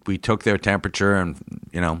took their temperature and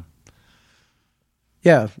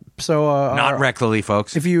Yeah. So not rectally,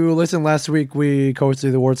 folks. If you listened last week, we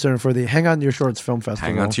hosted the award ceremony for the Hang On to Your Shorts Film Festival.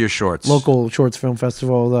 Hang on to your shorts. Local shorts film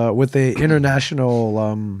festival with the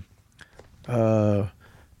international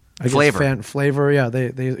flavor. Yeah,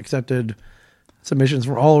 they accepted submissions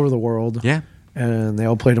from all over the world. Yeah. And they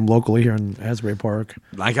all played them locally here in Asbury Park.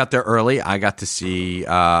 I got there early. I got to see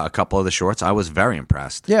a couple of the shorts. I was very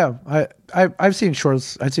impressed. Yeah, I've seen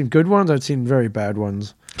shorts. I've seen good ones. I've seen very bad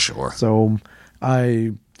ones. Sure. So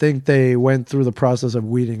I think they went through the process of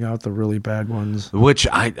weeding out the really bad ones. Which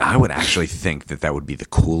I would actually think that would be the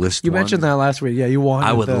coolest. You mentioned that last week. Yeah, you wanted.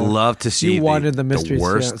 I would love to see the mysteries, the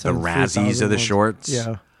worst, the Razzies of the shorts.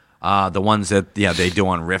 Yeah. The ones that they do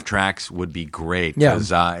on Riff Tracks would be great. Yeah.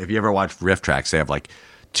 Because if you ever watch Riff Tracks, they have like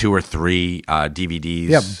 2 or 3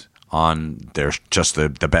 DVDs on their just the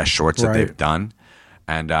best shorts that they've done,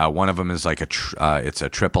 and one of them is like it's a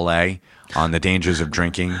AAA on the dangers of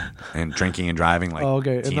drinking and driving. Like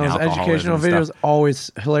okay, and teen those alcoholism educational and videos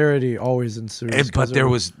stuff. hilarity always ensues. But there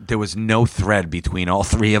was no thread between all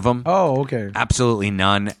 3 of them. Oh, okay. Absolutely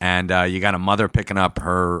none. And you got a mother picking up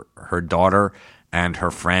her daughter and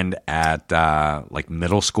her friend at like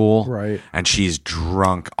middle school, right? And she's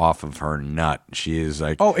drunk off of her nut. She is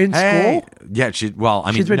like, in school? Yeah, she's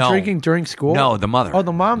been drinking during school. No, the mother. Oh,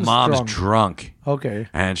 the mom's drunk. Okay,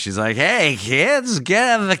 and she's like, "Hey, kids, get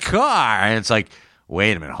out of the car!" And it's like,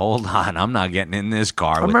 wait a minute, hold on, I'm not getting in this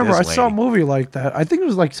car. I remember I saw a movie like that. I think it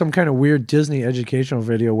was like some kind of weird Disney educational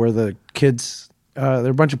video where the kids, they're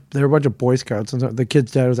a bunch of Boy Scouts, and the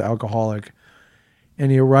kid's dad was an alcoholic. And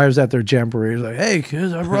he arrives at their jamboree. He's like, "Hey,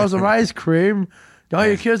 kids, I brought some ice cream. Don't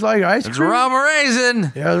you kids like ice cream? It's rum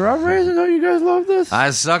raisin. Yeah, the rum raisin. Don't you guys love this? I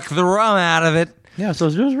suck the rum out of it. Yeah, so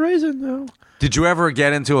it's just raisin, though." Did you ever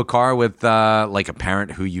get into a car with like a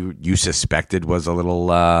parent who you suspected was a little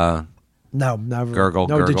no, never. gurgle?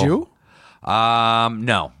 No, gurgle? did you?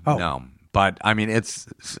 No, Oh. no. But I mean,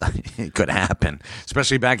 it could happen,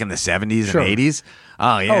 especially back in the 70s Sure. and 80s.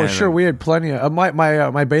 Oh yeah. Oh, sure. We had plenty of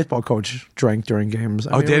my baseball coach drank during games.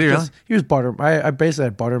 I mean, did it he was really? He was butter. I basically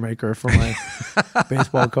had Buttermaker for my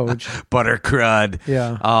baseball coach. Butter crud.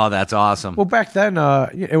 Yeah. Oh, that's awesome. Well, back then,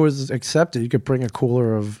 it was accepted. You could bring a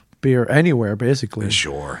cooler of beer anywhere, basically.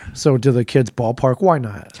 Sure. So to the kids' ballpark, why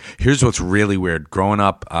not? Here's what's really weird. Growing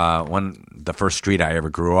up, when the first street I ever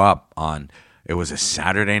grew up on, it was a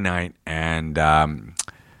Saturday night, and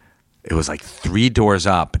it was like 3 doors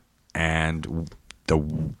up, and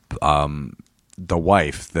the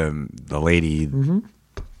wife, the lady,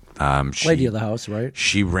 Lady of the house, right?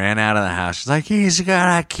 she ran out of the house. She's like, "He's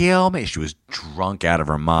gonna kill me." She was drunk out of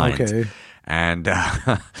her mind. Okay. And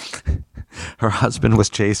her husband was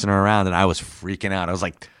chasing her around, and I was freaking out. I was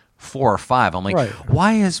like 4 or 5. I'm like, Right.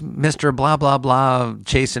 why is Mr. Blah, blah, blah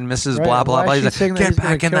chasing Mrs. Right. Blah, blah, Why blah? is He's she like, saying that get he's gonna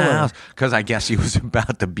back in the kill her? house. Because I guess he was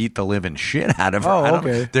about to beat the living shit out of her. Oh, I don't-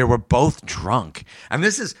 okay. They were both drunk. And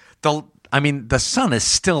this is the sun is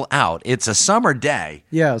still out. It's a summer day.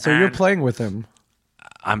 Yeah. So you're and- playing with him.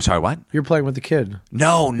 I'm sorry, what? You're playing with the kid.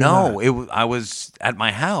 No. not. I was at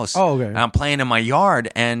my house. Oh, okay. And I'm playing in my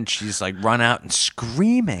yard, and she's like run out and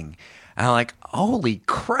screaming. And I'm like, holy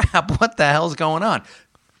crap, what the hell's going on?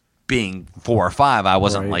 Being 4 or 5, I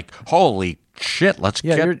wasn't Right. like, holy shit, let's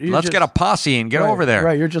Yeah, you're get just- a posse and get Right, over there.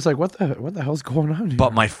 Right. You're just like, what the hell's going on here?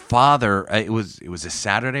 But my father, it was a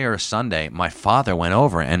Saturday or a Sunday. My father went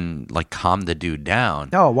over and like calmed the dude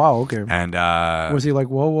down. Oh, wow. Okay. And Was he like,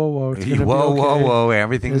 whoa, whoa, whoa? It's he, gonna whoa, be okay. whoa,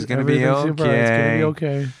 everything's gonna be Everything's okay. It's gonna be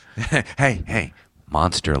okay. hey,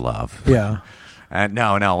 monster love. Yeah.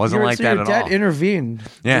 No, it wasn't like so that your at dad all. intervened.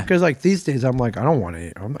 Yeah. Because like these days, I'm like, I don't want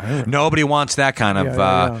to. I don't, Nobody wants that kind of.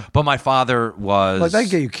 Yeah. But my father was like that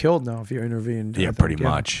get you killed now if you intervened. I yeah, think, pretty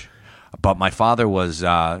much. But my father was,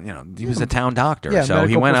 he was a town doctor, Yeah, so medical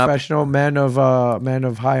he went up. professional, man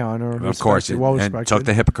of high honor, Of course, well and respected. took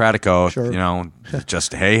the Hippocratic Oath. Sure.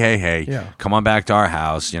 Just hey, Yeah. come on back to our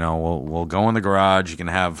house. We'll go in the garage. You can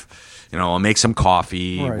have, I'll make some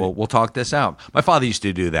coffee. Right. We'll talk this out. My father used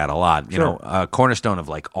to do that a lot. Sure. Cornerstone of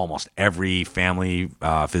like almost every family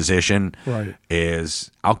physician Right.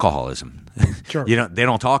 is alcoholism. Sure. They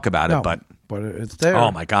don't talk about No, it, but it's there.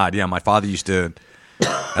 oh my God, yeah. My father used to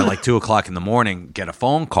at like 2:00 in the morning get a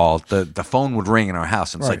phone call. The phone would ring in our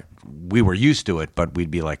house, and it's Right. like we were used to it, but we'd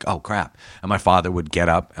be like, oh crap. And my father would get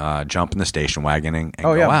up, jump in the station wagon, and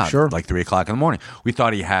Oh, go yeah, out sure. like 3:00 in the morning. We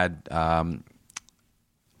thought he had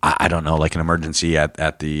I don't know, like an emergency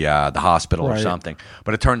at the hospital or Right. something.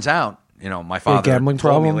 But it turns out, my father gambling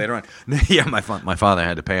told me problem? later on. Yeah, my father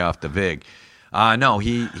had to pay off the vig. No,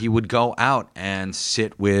 he would go out and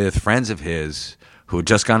sit with friends of his who had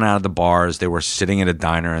just gone out of the bars. They were sitting at a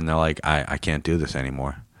diner, and they're like, I can't do this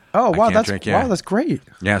anymore. Oh I wow, can't that's drink, yeah. wow, that's great.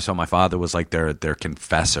 Yeah, so my father was like their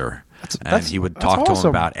confessor. And he would that's talk to him awesome.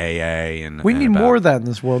 about AA and We and need about- more of that in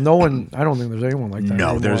this world. No one, I don't think there's anyone like that. No,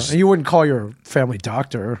 anymore. there's- And you wouldn't call your family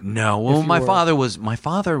doctor. No, well, you my were- father was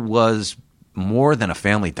more than a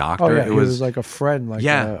family doctor. Oh yeah, it he was like a friend. Like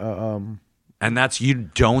Yeah. And that's you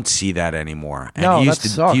don't see that anymore. And No, he used that to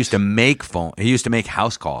sucks. he used to make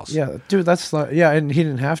house calls. yeah, dude, that's not, yeah, and he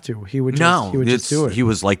didn't have to. He would just, No, he would just do it. he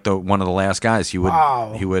was like one of the last guys. He would.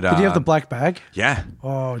 Wow. He would. Did he have the black bag? Yeah.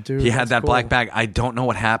 Oh, dude, He had that's that cool. black bag. I don't know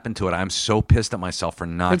what happened to it. I'm so pissed at myself for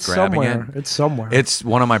not It's grabbing somewhere. it. It's somewhere. It's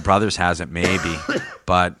one of my brothers has it, maybe,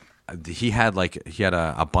 but he had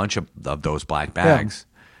a bunch of those black bags,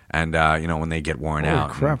 and when they get worn Holy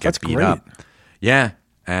out, crap, and get that's beat great. up, yeah,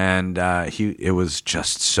 and it was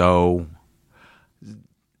just so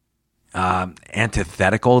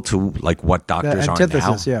antithetical to like what doctors are now.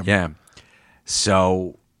 antithesis, yeah. Yeah.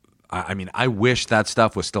 So, I mean, I wish that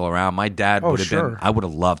stuff was still around. My dad Oh, would have sure. been. I would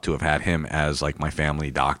have loved to have had him as like my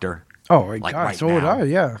family doctor. Oh my Like god, right so would now. I.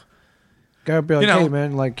 Yeah, gotta be like, hey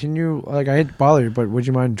man, like, can you like, I hate to bother you, but would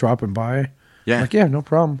you mind dropping by? Yeah. Like, yeah, no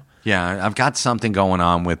problem. Yeah, I've got something going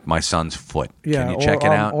on with my son's foot. Yeah, Can you check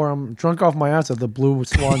it out? Or I'm drunk off my ass at the Blue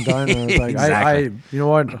Swan Diner. It's like, Exactly. you know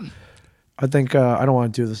what? I think I don't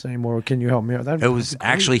want to do this anymore. Can you help me out? It was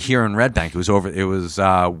actually here in Red Bank. It was over. It was.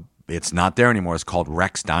 It's not there anymore. It's called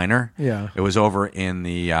Rex Diner. Yeah. It was over in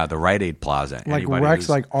the Rite Aid Plaza. like Anybody Rex, who's-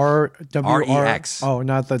 like RWR. REX. Oh,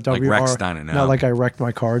 not the Like WR. Rex Diner, no. Not like I wrecked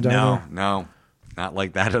my car diner. No, not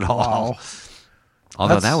like that at all. Wow.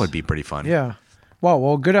 Although That's- that would be pretty fun. Yeah. Wow.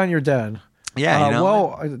 Well, good on your dad. Yeah,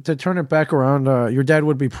 Well, to turn it back around, your dad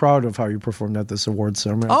would be proud of how you performed at this award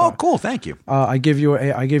ceremony. Oh, cool. Thank you. I give you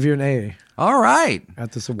an A All right.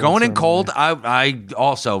 at this award. Going in ceremony. cold. I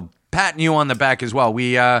also patting you on the back as well.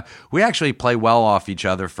 We actually play well off each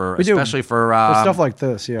other We do. especially for stuff like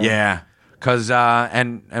this. Yeah. yeah. Because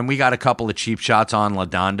and we got a couple of cheap shots on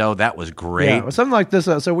Lodondo. That was great. Yeah, something like this.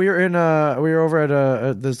 So we were over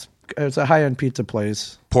at this. It's a high end pizza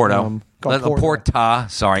place. Porto. Called Porta.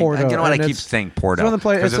 Sorry. Porto, You know what? I and keep it's- saying Porto. It's one of the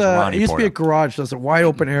places. It used to be a Porto. garage. So it's a wide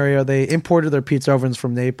open area. They imported their pizza ovens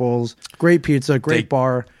from Naples. Great pizza, great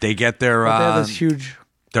bar. They get their But they have this huge.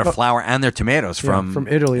 flour and their tomatoes from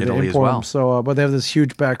Italy. They as import well. them. So, but they have this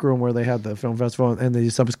huge back room where they had the film festival and the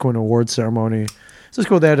subsequent award ceremony. So it's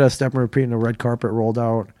cool. They had a step and repeat and a red carpet rolled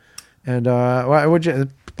out, and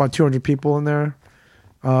about 200 people in there.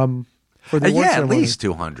 For the award yeah, at ceremony. least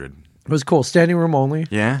 200. It was cool. Standing room only.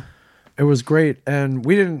 Yeah. It was great, and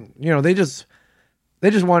we didn't. They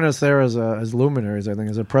just wanted us there as luminaries. I think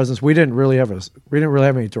as a presence. We didn't really have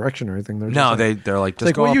any direction or anything. They're just No, like, they're like, it's just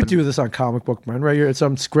like, go well, up you and- do this on Comic Book Man, right? It's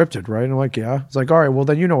unscripted, right? And I'm like, yeah. It's like, all right, well,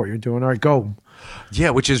 then you know what you're doing. All right, go. Yeah,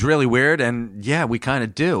 which is really weird, and yeah, we kind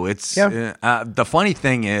of do. It's the funny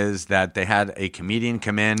thing is that they had a comedian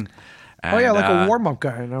come in. And, Oh yeah, like a warm up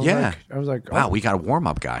guy. And yeah. I was like, Wow, oh. we got a warm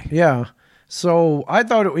up guy. Yeah. So I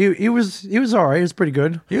thought he was all right. He was pretty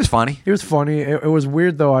good. He was funny. He was funny. It was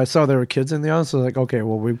weird though. I saw there were kids in the audience. So I was like, okay,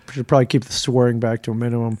 well, we should probably keep the swearing back to a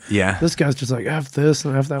minimum. Yeah. This guy's just like F this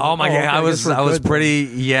and F that. Oh my god, okay, I was guess we're good then.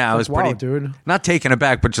 pretty. Yeah, I was Wow, pretty, dude. Not taken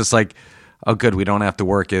aback, but just like, oh, good, we don't have to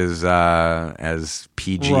work as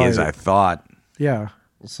PG as Right. I thought. Yeah.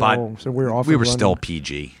 So, But so we were off. we and were running. still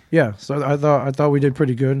PG. Yeah. So I thought we did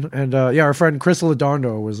pretty good. And yeah, our friend Chris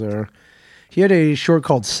Lodondo was there. He had a short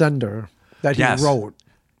called Sender that he Yes. wrote.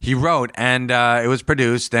 He wrote, and it was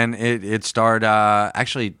produced, and it starred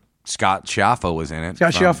actually Scott Schiaffo was in it.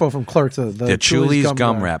 Scott Schiaffo from Clerks, the Chuli's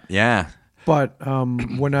gum guy. rep. Yeah. But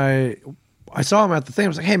when I saw him at the thing, I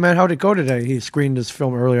was like, "Hey man, how'd it go today?" He screened his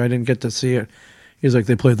film earlier. I didn't get to see it. He's like,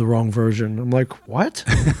 "They played the wrong version." I'm like, "What?"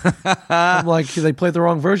 I'm like, "They played the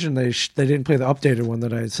wrong version. They didn't play the updated one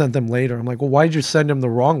that I sent them later." I'm like, "Well, why did you send him the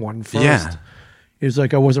wrong one first?" Yeah. He was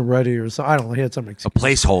like, "I wasn't ready," or so. I don't know. He had some A excuse.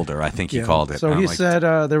 placeholder, I think he called it. So And I'm he like, said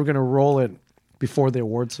they were going to roll it before the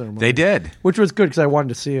award ceremony. They did. which was good because I wanted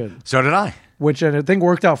to see it. So did I. Which and I think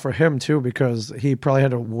worked out for him too because he probably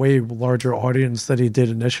had a way larger audience than he did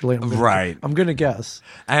initially. Right. I'm gonna guess.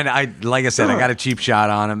 And like I said, I got a cheap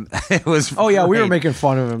shot on him. It was. Oh yeah, we were great. making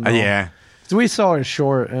fun of him. Though. Yeah. So we saw his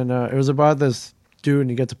short, and it was about this dude, and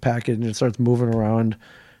he gets a package, and it starts moving around,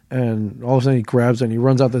 and all of a sudden he grabs it, and he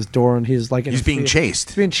runs out this door, and he's like, in He's a being field. chased.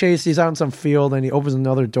 He's being chased. He's out in some field, and he opens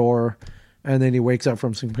another door, and then he wakes up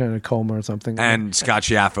from some kind of coma or something. And Scott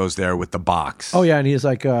Schiaffo's there with the box. Oh yeah, and he's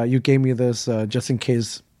like, "You gave me this just in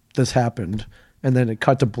case this happened." And then it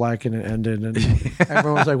cut to black and it ended, and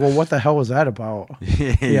everyone was like, "Well, what the hell was that about?"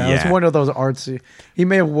 Yeah, it was one of those artsy. He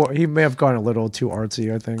may have gone a little too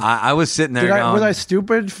artsy. I think. I was sitting there going, Was I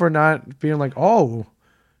stupid for not being like, "Oh,"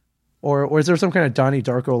 or is there some kind of Donnie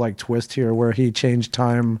Darko like twist here where he changed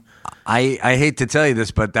time? I hate to tell you this,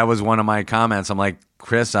 but that was one of my comments. I'm like,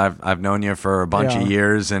 Chris, I've known you for a bunch of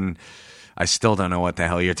years, and I still don't know what the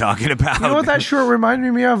hell you're talking about. You know what that short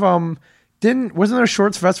reminded me of? Wasn't there a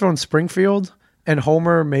shorts festival in Springfield and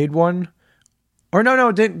Homer made one? Or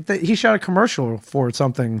no, he shot a commercial for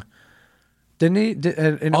something? Didn't he?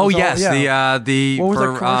 And it Oh was all- yes, yeah. the What was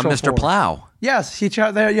that for commercial Mr. for? Plow. Yes, he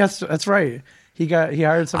shot that. Yes, that's right. He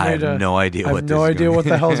hired somebody. I have no idea I have what no this is idea gonna what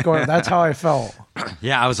the hell's going on. That's how I felt.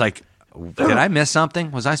 Yeah, I was like, did I miss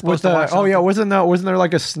something? Was I supposed to watch Oh yeah, something? wasn't there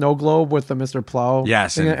like a snow globe with the Mr. Plow?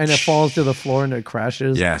 Yes, and, and it falls to the floor and it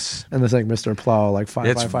crashes. Yes. and it's like Mr. Plow, like 5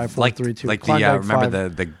 It's 5 5 4 like 3 2. like the Klondike remember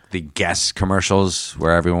 5. the guest commercials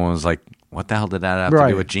where everyone was like, what the hell did that have to Right.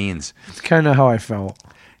 do with jeans? It's kind of how I felt.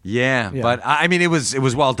 Yeah, but I mean, it was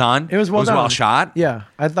well done. It was well done. well shot. Yeah,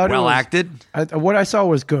 I thought well it was, acted. What I saw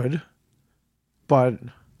was good, but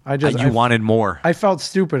I just You wanted more. I felt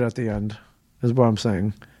stupid at the end. Is what I'm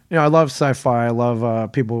saying. You know, I love sci-fi. I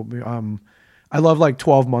love people. I love like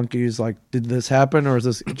 12 Monkeys. Like, did this happen or is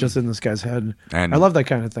this just in this guy's head? And- I love that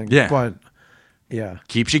kind of thing. Yeah. but yeah,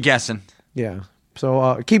 Keeps you guessing. yeah.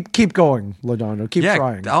 So keep going, Lodondo. Keep Yeah.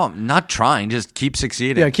 trying. Oh, not trying. Just keep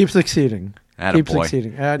succeeding. Yeah, keep succeeding. Keep Attaboy.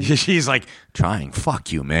 succeeding. And, She's like, trying.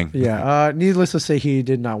 Fuck you, Ming. yeah. Needless to say, he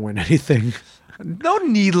did not win anything. No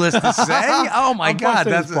needless to say. Oh my I'm God.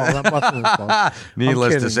 busting his balls. I'm busting his balls. Needless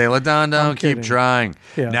I'm to kidding. say, Lodondo, I'm keep kidding. trying.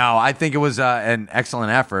 Yeah. No, I think it was an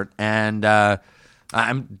excellent effort, and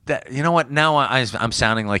you know what? Now I'm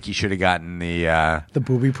sounding like he should have gotten the The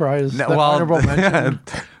booby prize. No, the well, honorable mention.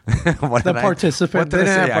 what The did participant. What did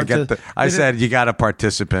They I didn't say? have I get partic- I they said you got a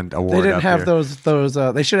participant award. They didn't up have here. those.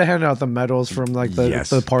 They should have handed out the medals from like Yes.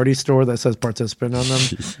 the party store that says participant on them.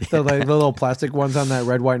 the little plastic ones on that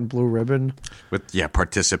red, white, and blue ribbon. with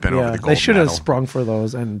participant over Yeah, the gold they should have medal. sprung for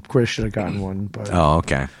those, and Chris should have gotten one. But Oh,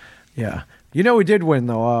 okay. Yeah. You know, we did win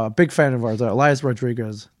though. Big fan of ours, Elias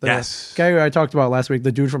Rodriguez. The Yes. guy who I talked about last week,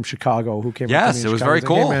 the dude from Chicago who came. Yes, up to me in it was Chicago. very He's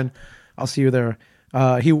like, "Hey, cool. man, I'll see you there."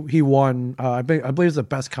 He won. I believe it's the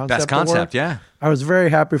best concept. Best concept, award. yeah. I was very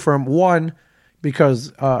happy for him. One,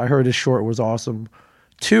 because I heard his short was awesome.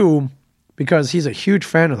 Two, because he's a huge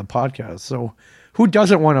fan of the podcast. So, who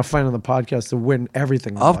doesn't want a fan of the podcast to win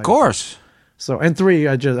everything? in Of life? course. So, and three,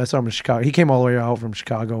 I saw him in Chicago. He came all the way out from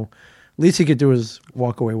Chicago. Least he could do is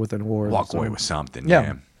walk away with an award. Walk So, away with something. yeah.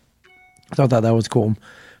 Yeah. So I thought that was cool.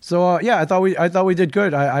 So I thought we did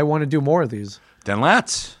good. I want to do more of these. Then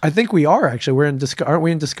let's. I think we are actually. We're in aren't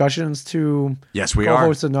we in discussions to Yes, we are.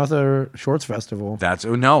 co-host another shorts festival? That's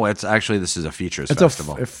no. It's actually this is a features It's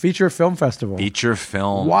festival. a feature film festival. Feature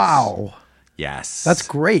films. Wow, Yes. that's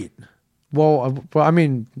great. Well, I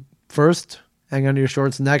mean, first hang on to your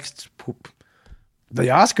shorts. Next, the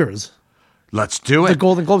Oscars, Let's do the it.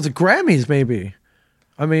 Golden Globes, the Grammys, maybe.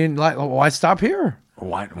 I mean, like, why stop here?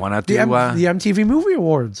 Why not The, do the MTV Movie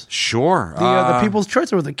Awards, sure the People's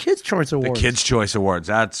Choice Awards, the Kids' Choice the Awards, Kids Choice Awards?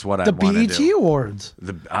 That's what I the want to BET do. Awards.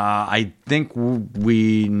 I think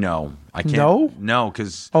we know. I can't. No? No,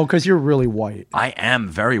 because Oh, because you're really white. I am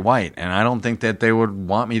very white, and I don't think that they would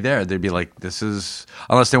want me there. They'd be like, "This is,"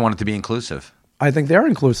 unless they want it to be inclusive. I think they're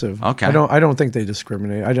inclusive. Okay. I don't think they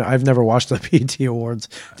discriminate. I've never watched the BET Awards,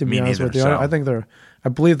 to be Me honest with you. neither, so. I think I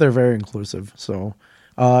believe they're very inclusive. So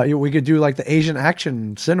we could do like the Asian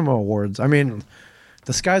Action Cinema Awards. I mean,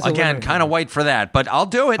 the sky's the Again, limit. kind of white for that, but I'll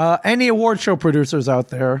do it. Any award show producers out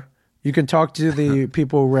there, you can talk to the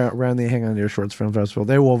people who ran the Hang On to Your Shorts Film Festival.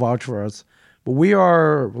 They will vouch for us. But we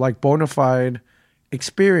are like bona fide,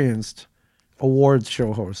 experienced awards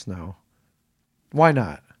show hosts now. Why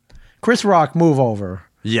not? Chris Rock, move over.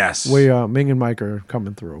 Yes. Ming and Mike are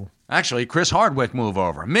coming through. Actually, Chris Hardwick move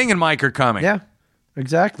over. Ming and Mike are coming. Yeah,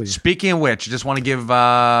 exactly. Speaking of which, I just want to give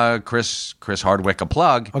Chris Hardwick a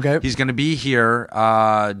plug. Okay. He's going to be here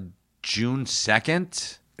June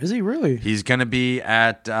 2nd. Is he really? He's going to be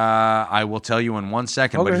at. I will tell you in 1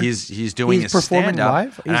 second, but Okay. he's doing He's his performing stand-up,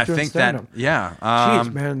 live? and He's I doing think stand-up. that yeah.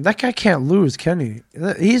 Jeez, man, that guy can't lose, can he?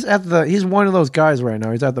 He's one of those guys right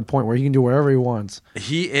now. He's at the point where he can do whatever he wants,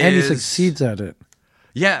 He is, and he succeeds at it.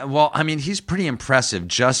 Yeah, well, I mean, he's pretty impressive.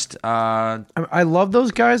 Just I love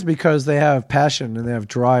those guys because they have passion and they have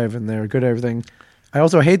drive and they're good at everything. I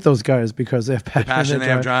also hate those guys because they have passion, they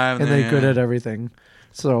have drive, and they're good at everything.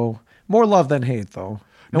 So more love than hate, though.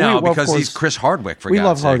 And no, of because course, he's Chris Hardwick. For we God's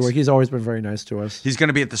love sakes. Hardwick. He's always been very nice to us. He's going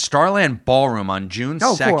to be at the Starland Ballroom on June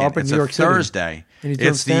Oh, cool, 2nd. up in It's New a York City. Thursday. And he's doing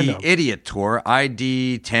It's the stand-up. Idiot Tour,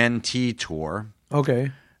 ID10T Tour.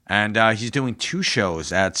 Okay. And he's doing two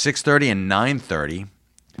shows at 6:30 and 9:30.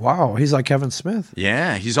 Wow, he's like Kevin Smith.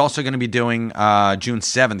 Yeah, he's also going to be doing June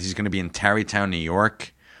 7th. He's going to be in Tarrytown, New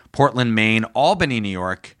York, Portland, Maine, Albany, New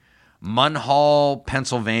York, Munhall,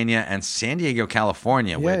 Pennsylvania, and San Diego,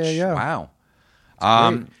 California. Yeah. Wow.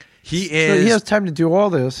 great. He So is. he has time to do all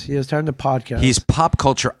this. He has time to podcast. He's pop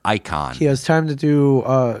culture icon. He has time to do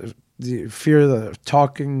the Fear the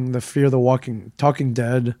Talking Dead, Fear the Walking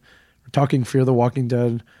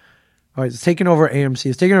Dead. He's taking over AMC.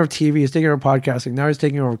 He's taking over TV. He's taking over podcasting. Now he's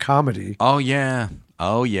taking over comedy. Oh yeah.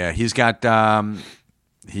 He's got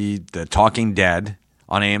the Talking Dead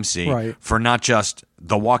on AMC Right. for not just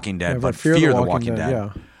The Walking Dead, Yeah, but Fear the Walking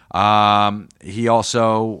Dead. He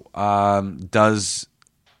also does.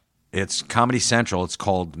 It's Comedy Central. It's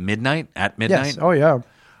called Midnight at Midnight. Yes. Oh yeah.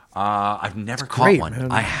 I've never caught great, one.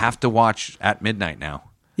 man. I have to watch at midnight now.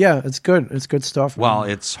 Yeah, it's good. It's good stuff. man. Well,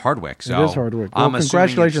 it's Hardwick. So it is Hardwick. Well, I'm assuming it's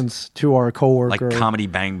congratulations to our coworker, like Comedy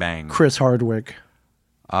Bang Bang, Chris Hardwick,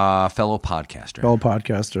 fellow podcaster. fellow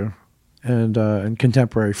podcaster, and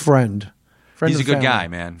contemporary friend. He's of a the good family. guy,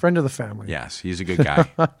 man. Friend of the family. Yes, he's a good guy.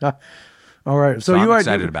 All right. So I'm you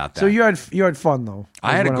excited about So that. you had fun though.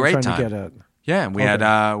 I is had a what I'm great trying time. To get at. Yeah,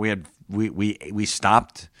 we Okay. we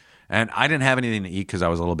stopped, and I didn't have anything to eat because I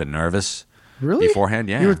was a little bit nervous. Really? Beforehand,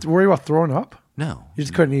 yeah. You were worried about throwing up? No, You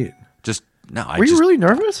just couldn't eat. just no. Were you really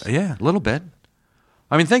nervous? Yeah, a little bit.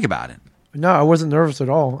 I mean, think about it. No, I wasn't nervous at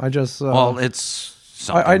all. I just Well, it's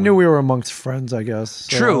something. I knew we were amongst friends, I guess.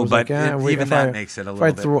 So True, I was but even if that makes it a if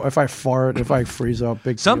little I bit- if I fart, if I freeze up,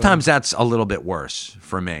 big deal. Sometimes that's a little bit worse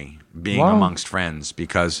for me being Wow. amongst friends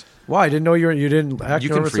because Well, I didn't know you didn't act You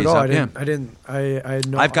can nervous freeze at all. up, yeah. I had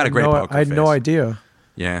no. I've got I a great no, poker I had no face. idea.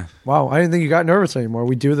 yeah. Wow, I didn't think you got nervous anymore.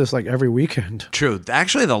 We do this like every weekend. True.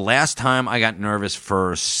 Actually, the last time I got nervous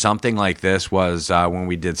for something like this was when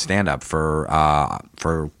we did stand up for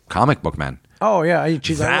Comic Book Men. Oh yeah,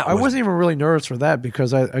 geez, That I was- wasn't even really nervous for that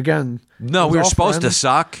because No, it was we were all supposed to friends.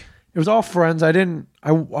 suck. It was all friends. I didn't.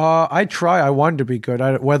 I wanted to be good.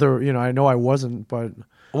 I wanted to be good. I know I wasn't, but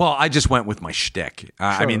Well, I just went with my shtick.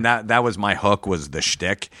 I Sure. mean, that was my hook, was the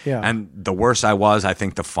shtick. Yeah. And the worse I was, I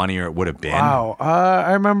think the funnier it would have been. Wow.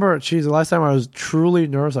 I remember, geez, the last time I was truly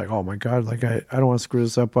nervous, like, oh my God, like I don't want to screw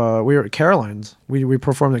this up. We were at Caroline's. We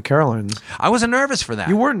performed at Caroline's. I wasn't nervous for that.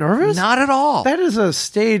 You weren't nervous? Not at all. That is a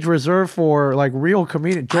stage reserved for like real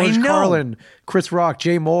comedians. George know. Carlin, Chris Rock,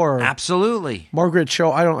 Jay Moore, Absolutely. Margaret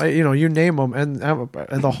Cho. I don't, you name them. And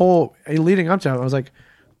the whole leading up to it, I was like,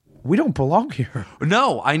 we don't belong here.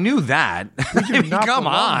 No, I knew that. We do not Come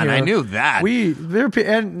belong on, here. I knew that.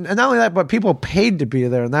 And not only that, but people paid to be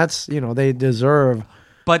there, and that's they deserve.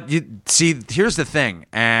 But you see, here's the thing.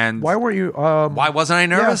 And Why weren't you? why wasn't I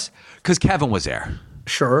nervous? Because Kevin was there.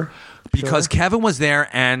 Sure. Because Kevin was there,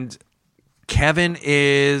 and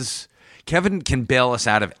Kevin can bail us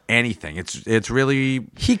out of anything. It's really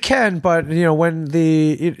He can, but when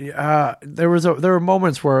there were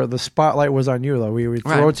moments where the spotlight was on you. Like we would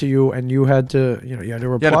throw Right. it to you, and you had to you had to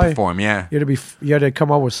reply. you had to perform. Yeah, You had to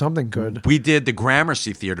come up with something good. we did the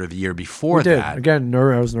Gramercy Theater the year before We did that. again.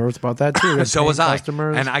 I was nervous about that too. We had So was paying I,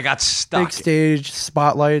 customers, and I got stuck. big stage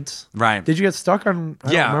spotlights. Right. Did you get stuck on? I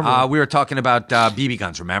don't Yeah, remember. we were talking about BB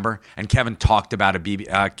guns, remember? And Kevin talked about a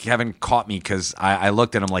BB. Kevin caught me because I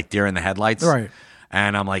looked at him like deer in the headlights. Right.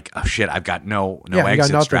 And I'm like, oh shit, I've got no Yeah, you got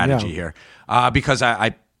exit nothing, strategy yeah. here, because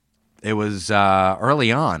it was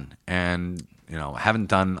early on, and haven't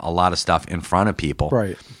done a lot of stuff in front of people.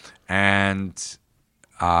 Right. And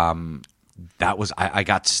that was I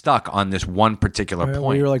got stuck on this one particular Where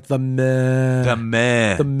point. you were like the meh. The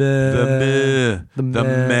man. The meh. The meh. The The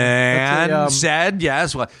meh. man That's said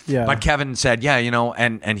yes. Well, Yeah. But Kevin said, yeah,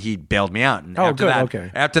 and he bailed me out. And Oh, after good, that,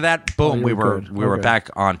 okay. After that, boom, you we were were good. we were Okay. back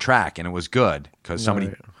on track, and it was good because somebody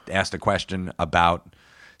Right. asked a question about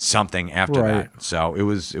something after Right. that. So it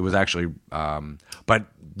was actually, but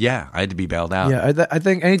yeah, I had to be bailed out. Yeah, I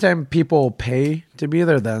think anytime people pay to be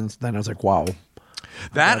there, then I was like, wow.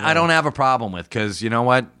 That I don't have a problem with because you know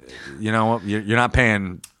what, you're not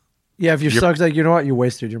paying. Yeah, if you suck, like you know what, you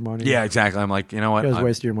wasted your money. Yeah, exactly. I'm like, you know what, You guys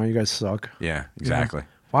wasted your money. You guys suck. yeah, exactly.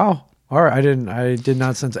 Wow. All right. I did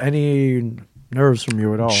not sense any nerves from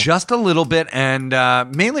you at all. Just a little bit, and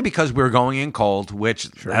mainly because we were going in cold, which,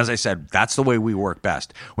 as I said, that's the way we work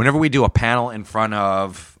best. Whenever we do a panel in front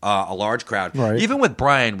of a large crowd, Right. even with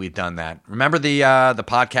Brian, we've done that. Remember the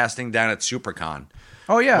podcasting down at SuperCon?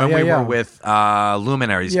 Oh yeah, when yeah, we yeah. were with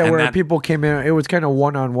luminaries. Yeah, and where that- people came in, it was kind of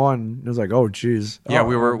one-on-one. It was like, oh, geez. Yeah, Oh.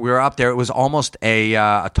 we were up there. It was almost a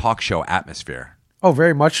talk show atmosphere. Oh,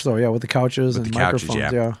 very much so. Yeah, with the couches and The couches,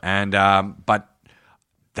 microphones. yeah. And but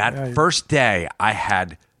that first day, I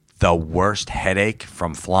had the worst headache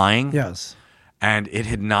from flying. Yes. And it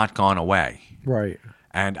had not gone away. Right.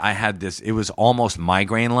 And I had this, it was almost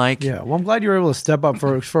migraine-like. Yeah. Well, I'm glad you were able to step up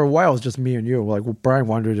for a while. It was just me and you. Like, well, Brian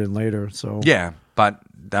wandered in later. So Yeah, but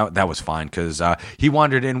that was fine because he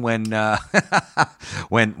wandered in when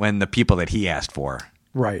when the people that he asked for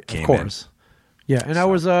right, came of course. Yeah, and I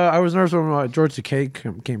was nervous when George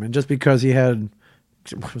Takei came in just because he had.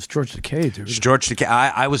 It was George Takei, dude. George Takei.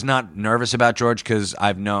 I was not nervous about George because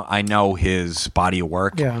I know his body of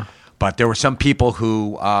work. Yeah. But there were some people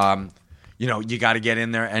who, you got to get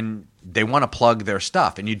in there and they want to plug their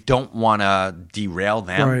stuff, and you don't want to derail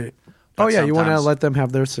them. Right. But Oh yeah, you want to sometimes- let them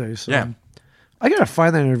have their say. So. Yeah. I gotta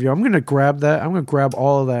find that interview. I'm gonna grab that. I'm gonna grab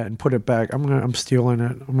all of that and put it back. I'm stealing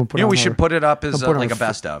it. I'm gonna put. You know, it on we should put it up as I'll put like our a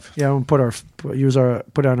best of. Yeah, I'm gonna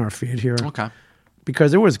put it on our feed here. Okay.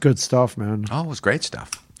 Because it was good stuff, man. Oh, it was great stuff.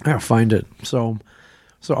 I gotta find it. So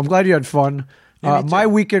I'm glad you had fun. My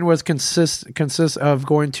weekend was consists of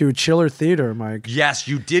going to Chiller Theater, Mike. Yes,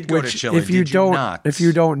 you did go to Which, Chiller. if you did don't, you not? if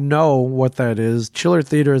you don't know what that is, Chiller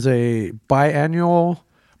Theater is a biannual,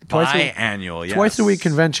 biannual, yes. twice a week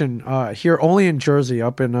convention here only in Jersey,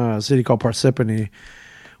 up in a city called Parsippany,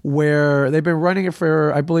 where they've been running it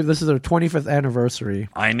for, I believe this is their 25th anniversary.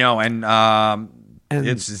 I know, and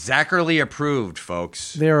it's Zachary approved,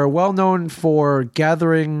 folks. They are well known for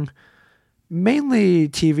gathering mainly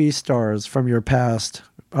TV stars from your past,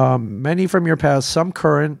 many from your past, some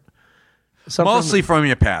current, some Mostly from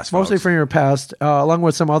your past, mostly folks. from your past, along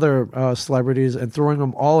with some other celebrities, and throwing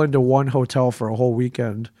them all into one hotel for a whole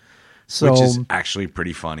weekend. So, Which is actually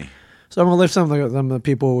pretty funny. so I'm gonna lift some of the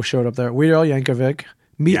people who showed up there: Weird Al Yankovic,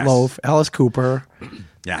 Meatloaf, Alice Cooper,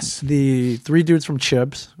 Yes. the three dudes from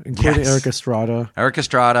Chips, including Yes. Eric Estrada, Eric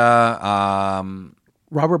Estrada,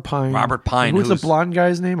 Robert Pine. Robert Pine, Who's the who's- blonde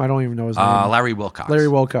guy's name? I don't even know his name. Larry Wilcox. Larry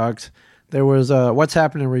Wilcox. There was What's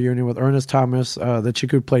Happening reunion with Ernest Thomas, the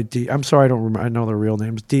chick who played Dee. I'm sorry, I don't remember. I know their real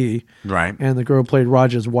names, Dee. Right. And the girl who played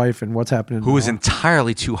Roger's wife in What's Happening. Who was Now.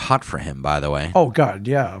 entirely too hot for him, by the way. Oh God,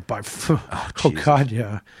 yeah. Oh God,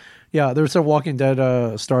 yeah. Yeah, there were some Walking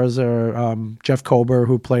Dead stars there. Jeff Kober,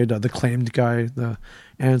 who played the claimed guy,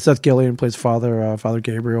 and Seth Gillian plays Father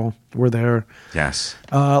Gabriel. Were there. Yes.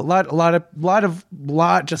 A lot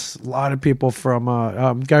of people from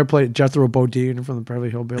guy who played Jethro Bodine from the Beverly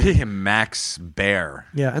Hillbillies. Max Baer.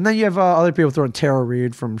 Yeah, and then you have other people throwing Tara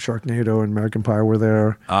Reid from Sharknado and American Pie were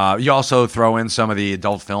there. You also throw in some of the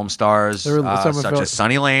adult film stars, There were some such as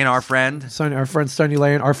Sonny Lane, our friend. Our friend Sonny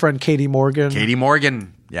Lane, our friend Katie Morgan. Katie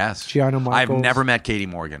Morgan, yes. Gianna Michaels. I've never met Katie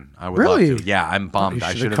Morgan. I would Really? love to. Yeah, I'm bummed. You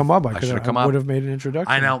I should should have come up. I should have come I up. would have made an introduction.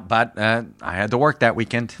 I know, but I had to work that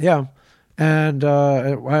weekend. Yeah, and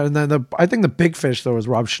then I think the big fish though was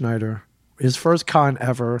Rob Schneider, his first con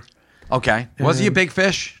ever. Okay, was he a And- big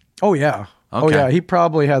fish? Oh yeah, oh Okay. yeah. He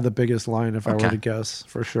probably had the biggest line if I were Okay. to guess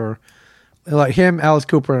for sure. Like him, Alice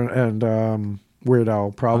Cooper, and Weird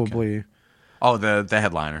Al probably Oh, the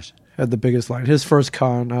headliners. had the biggest line. His first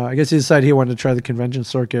con, I guess he decided he wanted to try the convention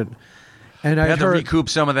circuit, and I I had to heard. recoup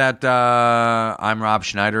some of that I'm Rob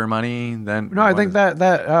Schneider money. Then No, I think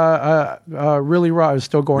that Really Rob is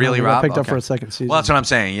still going Really on. It got Rob picked up Okay. for a second season. Well, that's what I'm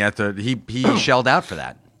saying. You have to. He shelled out for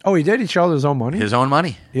that. Oh, he did. He shelled his own money. His own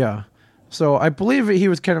money. Yeah. So I believe he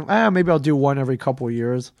was kind of maybe I'll do one every couple of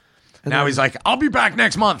years. And Now then he's like, I'll be back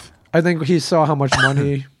next month. I think he saw how much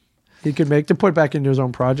money he could make to put back into his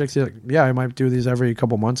own projects. He's like, yeah, I might do these every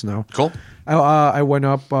couple months now. Cool. I went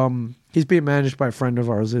up. He's being managed by a friend of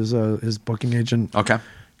ours, his booking agent. Okay.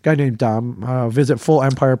 Guy named Dom. Visit Full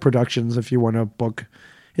Empire Productions if you want to book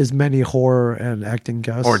his many horror and acting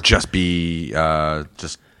guests. Or just be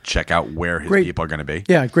just check out where his Great. people are going to be.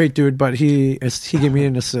 Yeah, great dude. But he gave me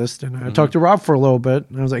an assist, and I talked to Rob for a little bit.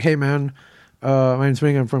 And I was like, "Hey, man, my name's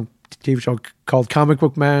Ming. I'm from a TV show called Comic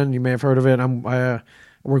Book Man. You may have heard of it. I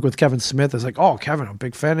work with Kevin Smith." I was like, "Oh, Kevin, I'm a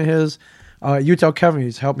big fan of his. You tell Kevin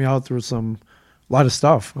he's helped me out through a lot of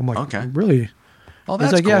stuff." I'm like, Okay. really? Oh, He's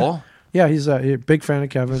that's like, cool. Yeah, he's a big fan of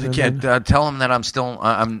Kevin. and Yeah, then- tell him that I'm still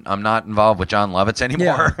I'm not involved with John Lovitz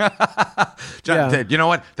anymore. Yeah. You know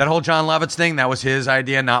what? That whole John Lovitz thing, that was his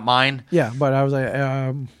idea, not mine. Yeah, but I was like,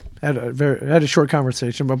 had a short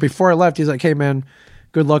conversation. But before I left, he's like, "Hey, man,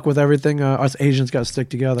 good luck with everything. Us Asians got to stick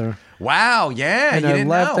together." Wow, yeah, And you I didn't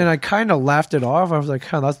left, know. and I kind of laughed it off. I was like,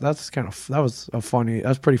 "Huh, that's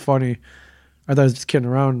pretty funny." I thought I was just kidding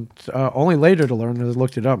around. Only later to learn, as I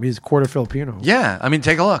looked it up, he's quarter Filipino. Yeah, I mean,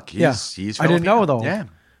 take a look. He's I didn't know Filipino. though. Yeah.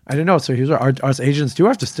 I didn't know. So he's us Asians do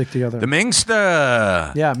have to stick together. The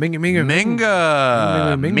Mingsta. Yeah, Minga.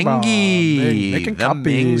 Minga. Mingy. Making The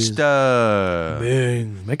copies.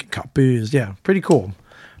 Mingsta. Making copies. Yeah, pretty cool.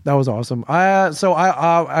 That was awesome. So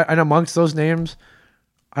and amongst those names,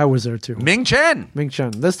 I was there too. Ming Chen. Ming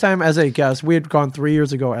Chen. This time as a guest. We had gone 3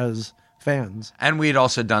 years ago as fans. And we had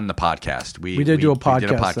also done the podcast. We did do a podcast We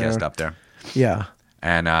did a podcast there. up there. Yeah.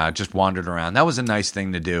 And just wandered around. That was a nice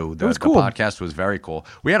thing to do. was cool. The podcast was very cool.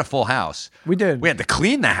 We had a full house. We did. We had to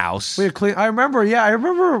clean the house. We had clean. I remember. Yeah, I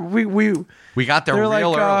remember. We got there they're real like,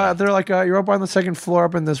 early. They're like, you're up on the second floor,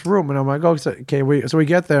 up in this room, and I'm like, oh, okay. So we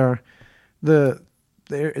get there.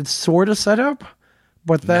 It's sort of set up,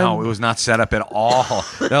 but then No, it was not set up at all.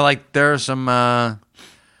 They're like, there's some.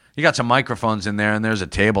 You got some microphones in there, and there's a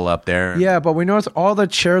table up there. yeah, but we noticed all the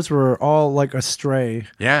chairs were all like astray.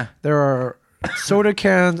 Yeah. There are soda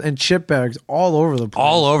cans and chip bags all over the place.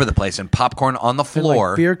 All over the place, and popcorn on the And, floor.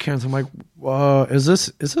 like, beer cans. I'm like, is this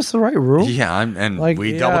the right room? Yeah,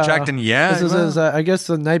 we double checked, and yeah, This is, I guess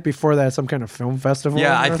the night before that, some kind of film festival.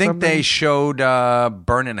 yeah. I or think something. they showed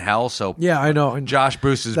Burn in Hell. So Yeah, I know. And Josh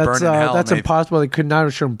Bruce's that's Burn in Hell. that's and they- impossible. They could not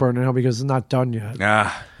have shown Burn in Hell because it's not done yet.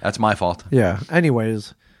 That's my fault. Yeah.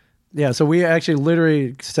 Anyways, yeah. So we actually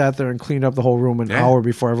literally sat there and cleaned up the whole room an hour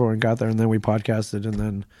before everyone got there, and then we podcasted, and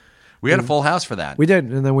then We had a full house for that. we did,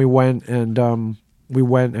 and then we went and we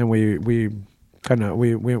went and we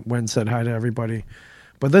went and said hi to everybody,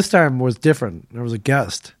 but this time was different. There was a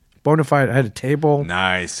guest, Bonafide. I had a table.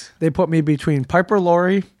 Nice. They put me between Piper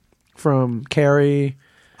Laurie from Carrie,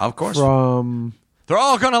 Of course. from They're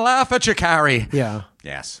all gonna laugh at you, Carrie. yeah.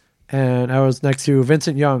 Yes. And I was next to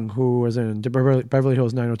Vincent Young, who was in Beverly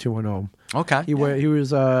Hills 90210. Okay. He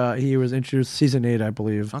was introduced season 8, I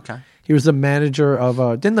believe. Okay. He was the manager of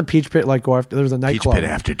didn't the Peach Pit go after there was a Peach nightclub. Pit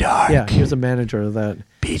After Dark. Yeah, he was the manager of that.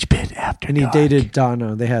 Peach Pit After And he Dark. dated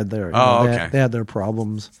Donna. They had their Oh, they okay. had, they had their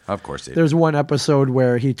problems. Of course they did. There's one episode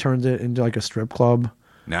where he turned it into like a strip club.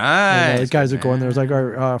 Nice. And, the guys would go in there. It was like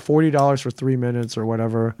 $40 for 3 minutes or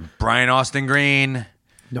whatever. Brian Austin Green.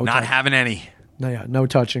 No not time. having any. No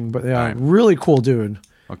touching, but yeah, Right. really cool dude.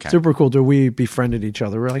 Okay. Super cool dude. We befriended each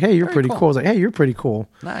other. We're like, hey, you're Very pretty cool. cool. I was like, hey, you're pretty cool.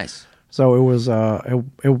 Nice. So it was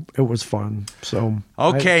it was fun. So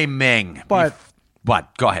Okay, Ming. but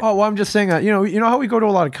But go ahead. Oh, well, I'm just saying that, you know how we go to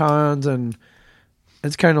a lot of cons and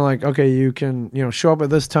it's kind of like, okay, you can, show up at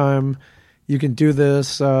this time. You can do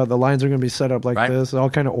this. The lines are going to be set up like Right. this. All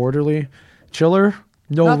kind of orderly. Chiller,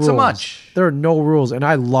 no Not rules. so much. There are no rules, and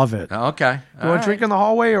I love it. Okay. You want to drink in the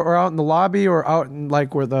hallway or out in the lobby or out in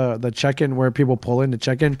like where the check-in where people pull in to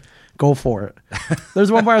check in? Go for it.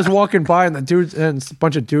 There's one where I was walking by and the dudes and a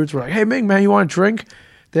bunch of dudes were like, "Hey Ming, man, you want a drink?"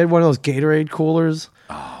 They had one of those Gatorade coolers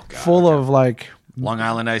full of like Long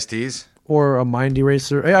Island iced teas. or a Mind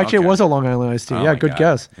Eraser. Actually, Okay. it was a Long Island iced tea. Oh Yeah, my good God.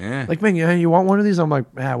 guess. Yeah. Like Ming, you want one of these? I'm like,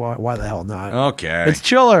 well, why the hell not? Okay. It's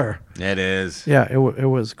chiller. It is. Yeah, it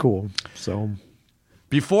was cool. So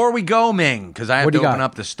Before we go, Ming, because I have What do to you open got?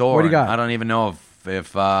 up the store. What do you got? I don't even know if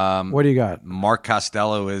what do you got? Mark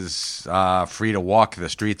Costello is free to walk the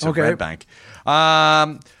streets of Okay. Red Bank. Our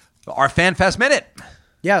FanFest Minute.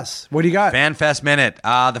 Yes. What do you got? FanFest Minute.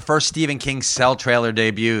 The first Stephen King Cell trailer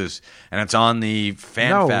debuts, and it's on the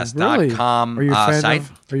fanfest.com Are you a fan site.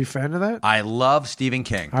 Are you a fan of that? I love Stephen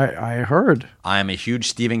King. I heard. I am a huge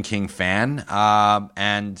Stephen King fan,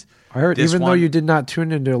 and I heard, this even though one- you did not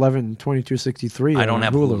tune into 11/22/63, I don't on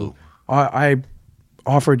have Hulu. I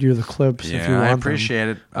offered you the clips. if you Yeah, want I them. appreciate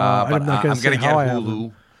it. I'm But not gonna I'm going to say get how I have Hulu.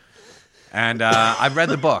 them. And I've read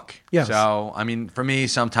the book. Yes. So, I mean, for me,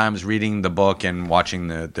 sometimes reading the book and watching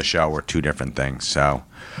the show are two different things. So,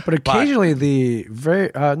 But occasionally, the very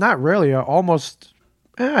not rarely, almost,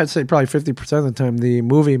 I'd say probably 50% of the time, the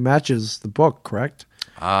movie matches the book. Correct?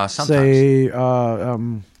 sometimes. Say,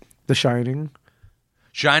 The Shining.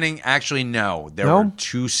 Shining, actually, no. There No? were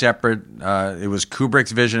two separate. It was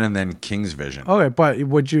Kubrick's vision and then King's vision. Okay, but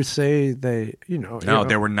would you say they, No,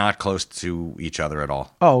 they were not close to each other at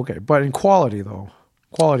all. Oh, okay, but in quality though,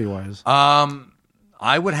 quality wise,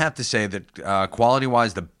 I would have to say that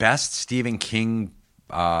quality-wise, the best Stephen King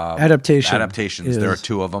adaptations. There are is-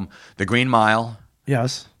 two of them: The Green Mile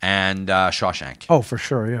yes. and Shawshank. Oh, for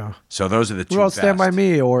sure, yeah. So those are the two. What about Stand By best.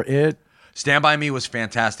 Me or It? Stand By Me was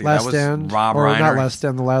fantastic. Last that was Stand, Rob or Reiner. not Last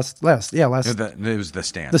Stand, the last, yeah, last. It was The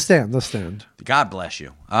Stand. The Stand. God bless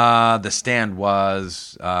you. The Stand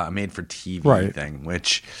was a made-for-TV Right. thing,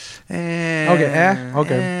 which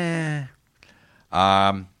Okay.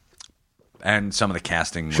 and some of the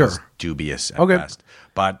casting Sure. was dubious at Okay. best.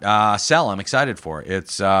 But Cell, I'm excited for.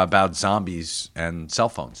 It's about zombies and cell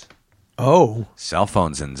phones. Oh, Cell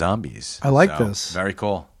phones and zombies. I like So, this. Very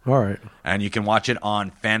cool. all right. And you can watch it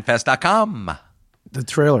on fanfest.com. The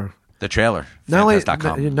trailer. The trailer. Not only,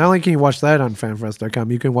 Fanfest.com. not only can you watch that on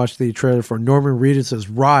fanfest.com, you can watch the trailer for Norman Reedus'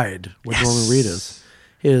 Ride with Yes. Norman Reedus.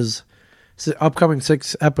 His upcoming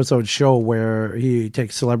 6-episode show where he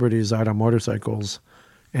takes celebrities out on motorcycles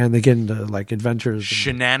and they get into like adventures, and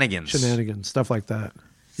Shenanigans. stuff like that.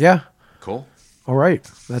 Yeah. Cool. All right.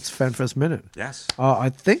 That's FanFest Minute. Yes. I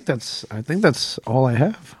think that's all I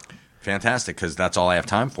have. Fantastic, because that's all I have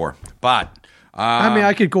time for. But I mean,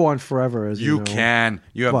 I could go on forever. As you you know. can.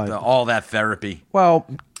 You have But- all that therapy. Well,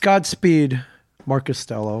 Godspeed, Mark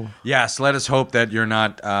Costello. Yes, let us hope that you're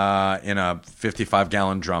not in a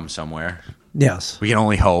 55-gallon drum somewhere. Yes. We can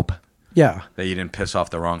only hope Yeah. that you didn't piss off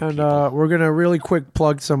the wrong And people. we're going to really quick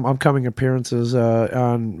plug some upcoming appearances.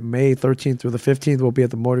 On May 13th through the 15th, we'll be at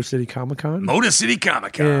the Motor City Comic Con. Motor City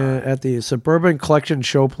Comic Con. At the Suburban Collection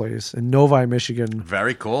Showplace in Novi, Michigan.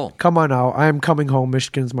 Very cool. Come on out. I am coming home.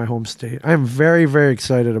 Michigan's my home state. I am very, very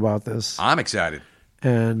excited about this. I'm excited.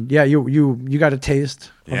 And yeah, you got a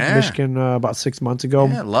taste of Yeah. Michigan about 6 months ago.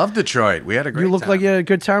 Yeah, love Detroit. We had a great You look time. like you had a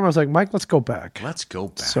good time. I was like, Mike, let's go back. Let's go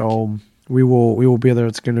back. So we will be there.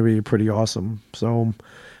 It's going to be pretty awesome. So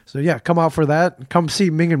yeah, come out for that. Come see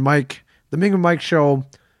Ming and Mike, the Ming and Mike show,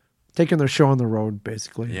 taking their show on the road,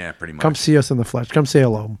 basically. Yeah, pretty much. Come see us in the flesh. Come say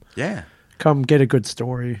hello. Yeah. Come get a good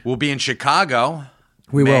story. We'll be in Chicago.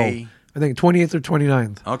 We May. will. I think 28th or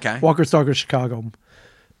 29th. Okay. Walker Stalker, Chicago.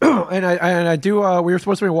 and I do. We were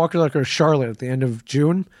supposed to be in Walker Stalker, Charlotte at the end of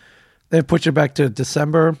June. They pushed it back to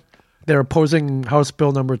December. They're opposing House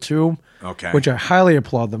Bill number 2. Okay. Which I highly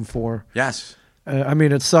applaud them for. Yes. I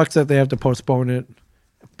mean, it sucks that they have to postpone it,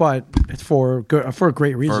 but it's for good, for a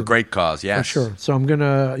great reason. For a great cause, yes. For sure. So I'm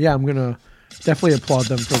gonna definitely applaud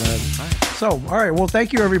them for that. So, all right. Well,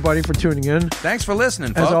 thank you everybody for tuning in. Thanks for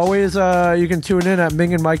listening, As folks. always, you can tune in at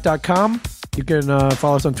mingandmike.com. You can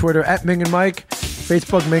follow us on Twitter at Ming and Mike,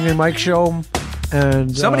 Facebook Ming and Mike Show,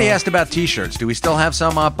 and Somebody asked about T-shirts. Do we still have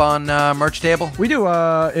some up on merch table? we do.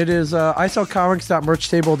 It is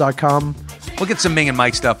isellcomics.merchtable.com. We'll get some Ming and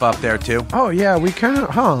Mike stuff up there too. Oh yeah, we kind of.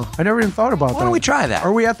 I never even thought about that. Why don't we try that?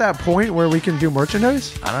 Are we at that point where we can do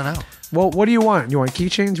merchandise? I don't know. Well, what do you want? You want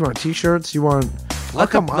keychains? You want T-shirts? You want?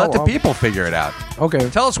 Let the people figure it out. Okay.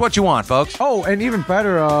 Tell us what you want, folks. Oh, and even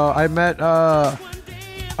better, I met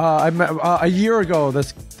I met a year ago.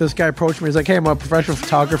 This guy approached me. He's like, "Hey, I'm a professional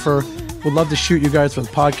photographer. Would love to shoot you guys for the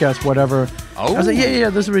podcast, whatever." I was like, "Yeah,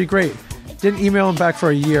 this would be great." Didn't email him back for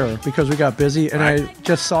a year because we got busy, and I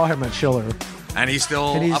just saw him at Schiller. And he's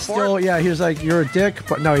still And he's up for still, it? yeah. He was like, "You're a dick,"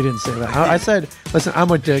 but no, he didn't say that. I said, "Listen, I'm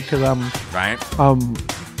a dick because I'm Right.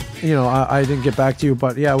 you know, I didn't get back to you,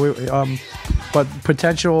 but yeah, but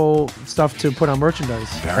potential stuff to put on merchandise."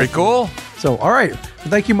 Very cool. So, all right,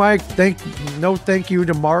 thank you, Mike. Thank you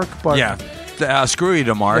to Mark, but Yeah. Screw you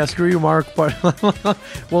to Mark. yeah, screw you, Mark. But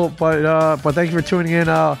but thank you for tuning in.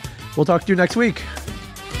 We'll talk to you next week.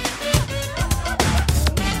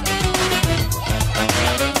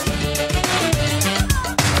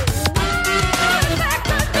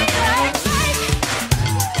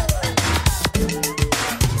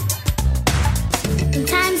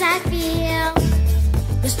 Sometimes I feel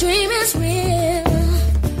this dream is real.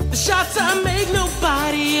 The shots I make,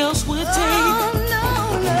 nobody else would take. Oh, no.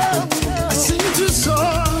 I seem to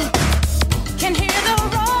soar. Can hear the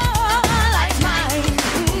roar like mine.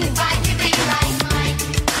 If I could be like Mike.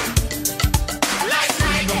 Like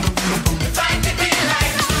Mike. If I could be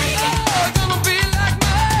like Mike. Oh, gonna be like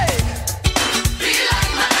mine. Be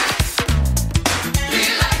like Mike. Be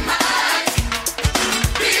like Mike.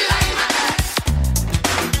 Be like Mike.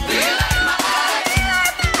 Be like Mike.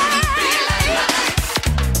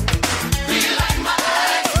 Be like Mike. Be like Mike.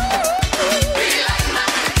 Be like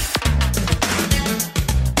Mike.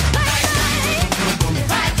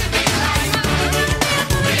 If I could be like Mike.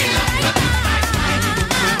 Be like Mike.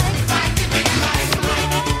 If I could be like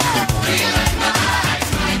Mike. Be like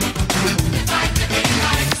Mike. If I could be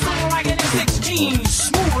like Something like an S16,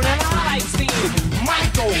 smooth and I like steam.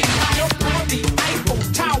 Michael, jump on the Eiffel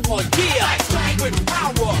Tower, yeah, strike with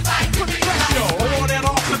power. Put pressure on and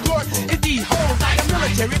off the court. Hit these holes like a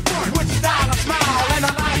military fort. With style, a smile, and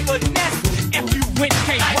a lot of finesse. If you win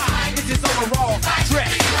KY, this is overall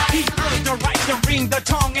dress. He earned the right to ring the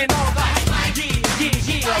tongue and all the hype.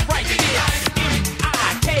 Yeah, right there.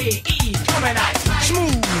 M-I-K-E, coming out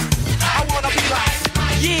smooth. I wanna be like,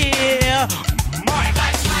 yeah.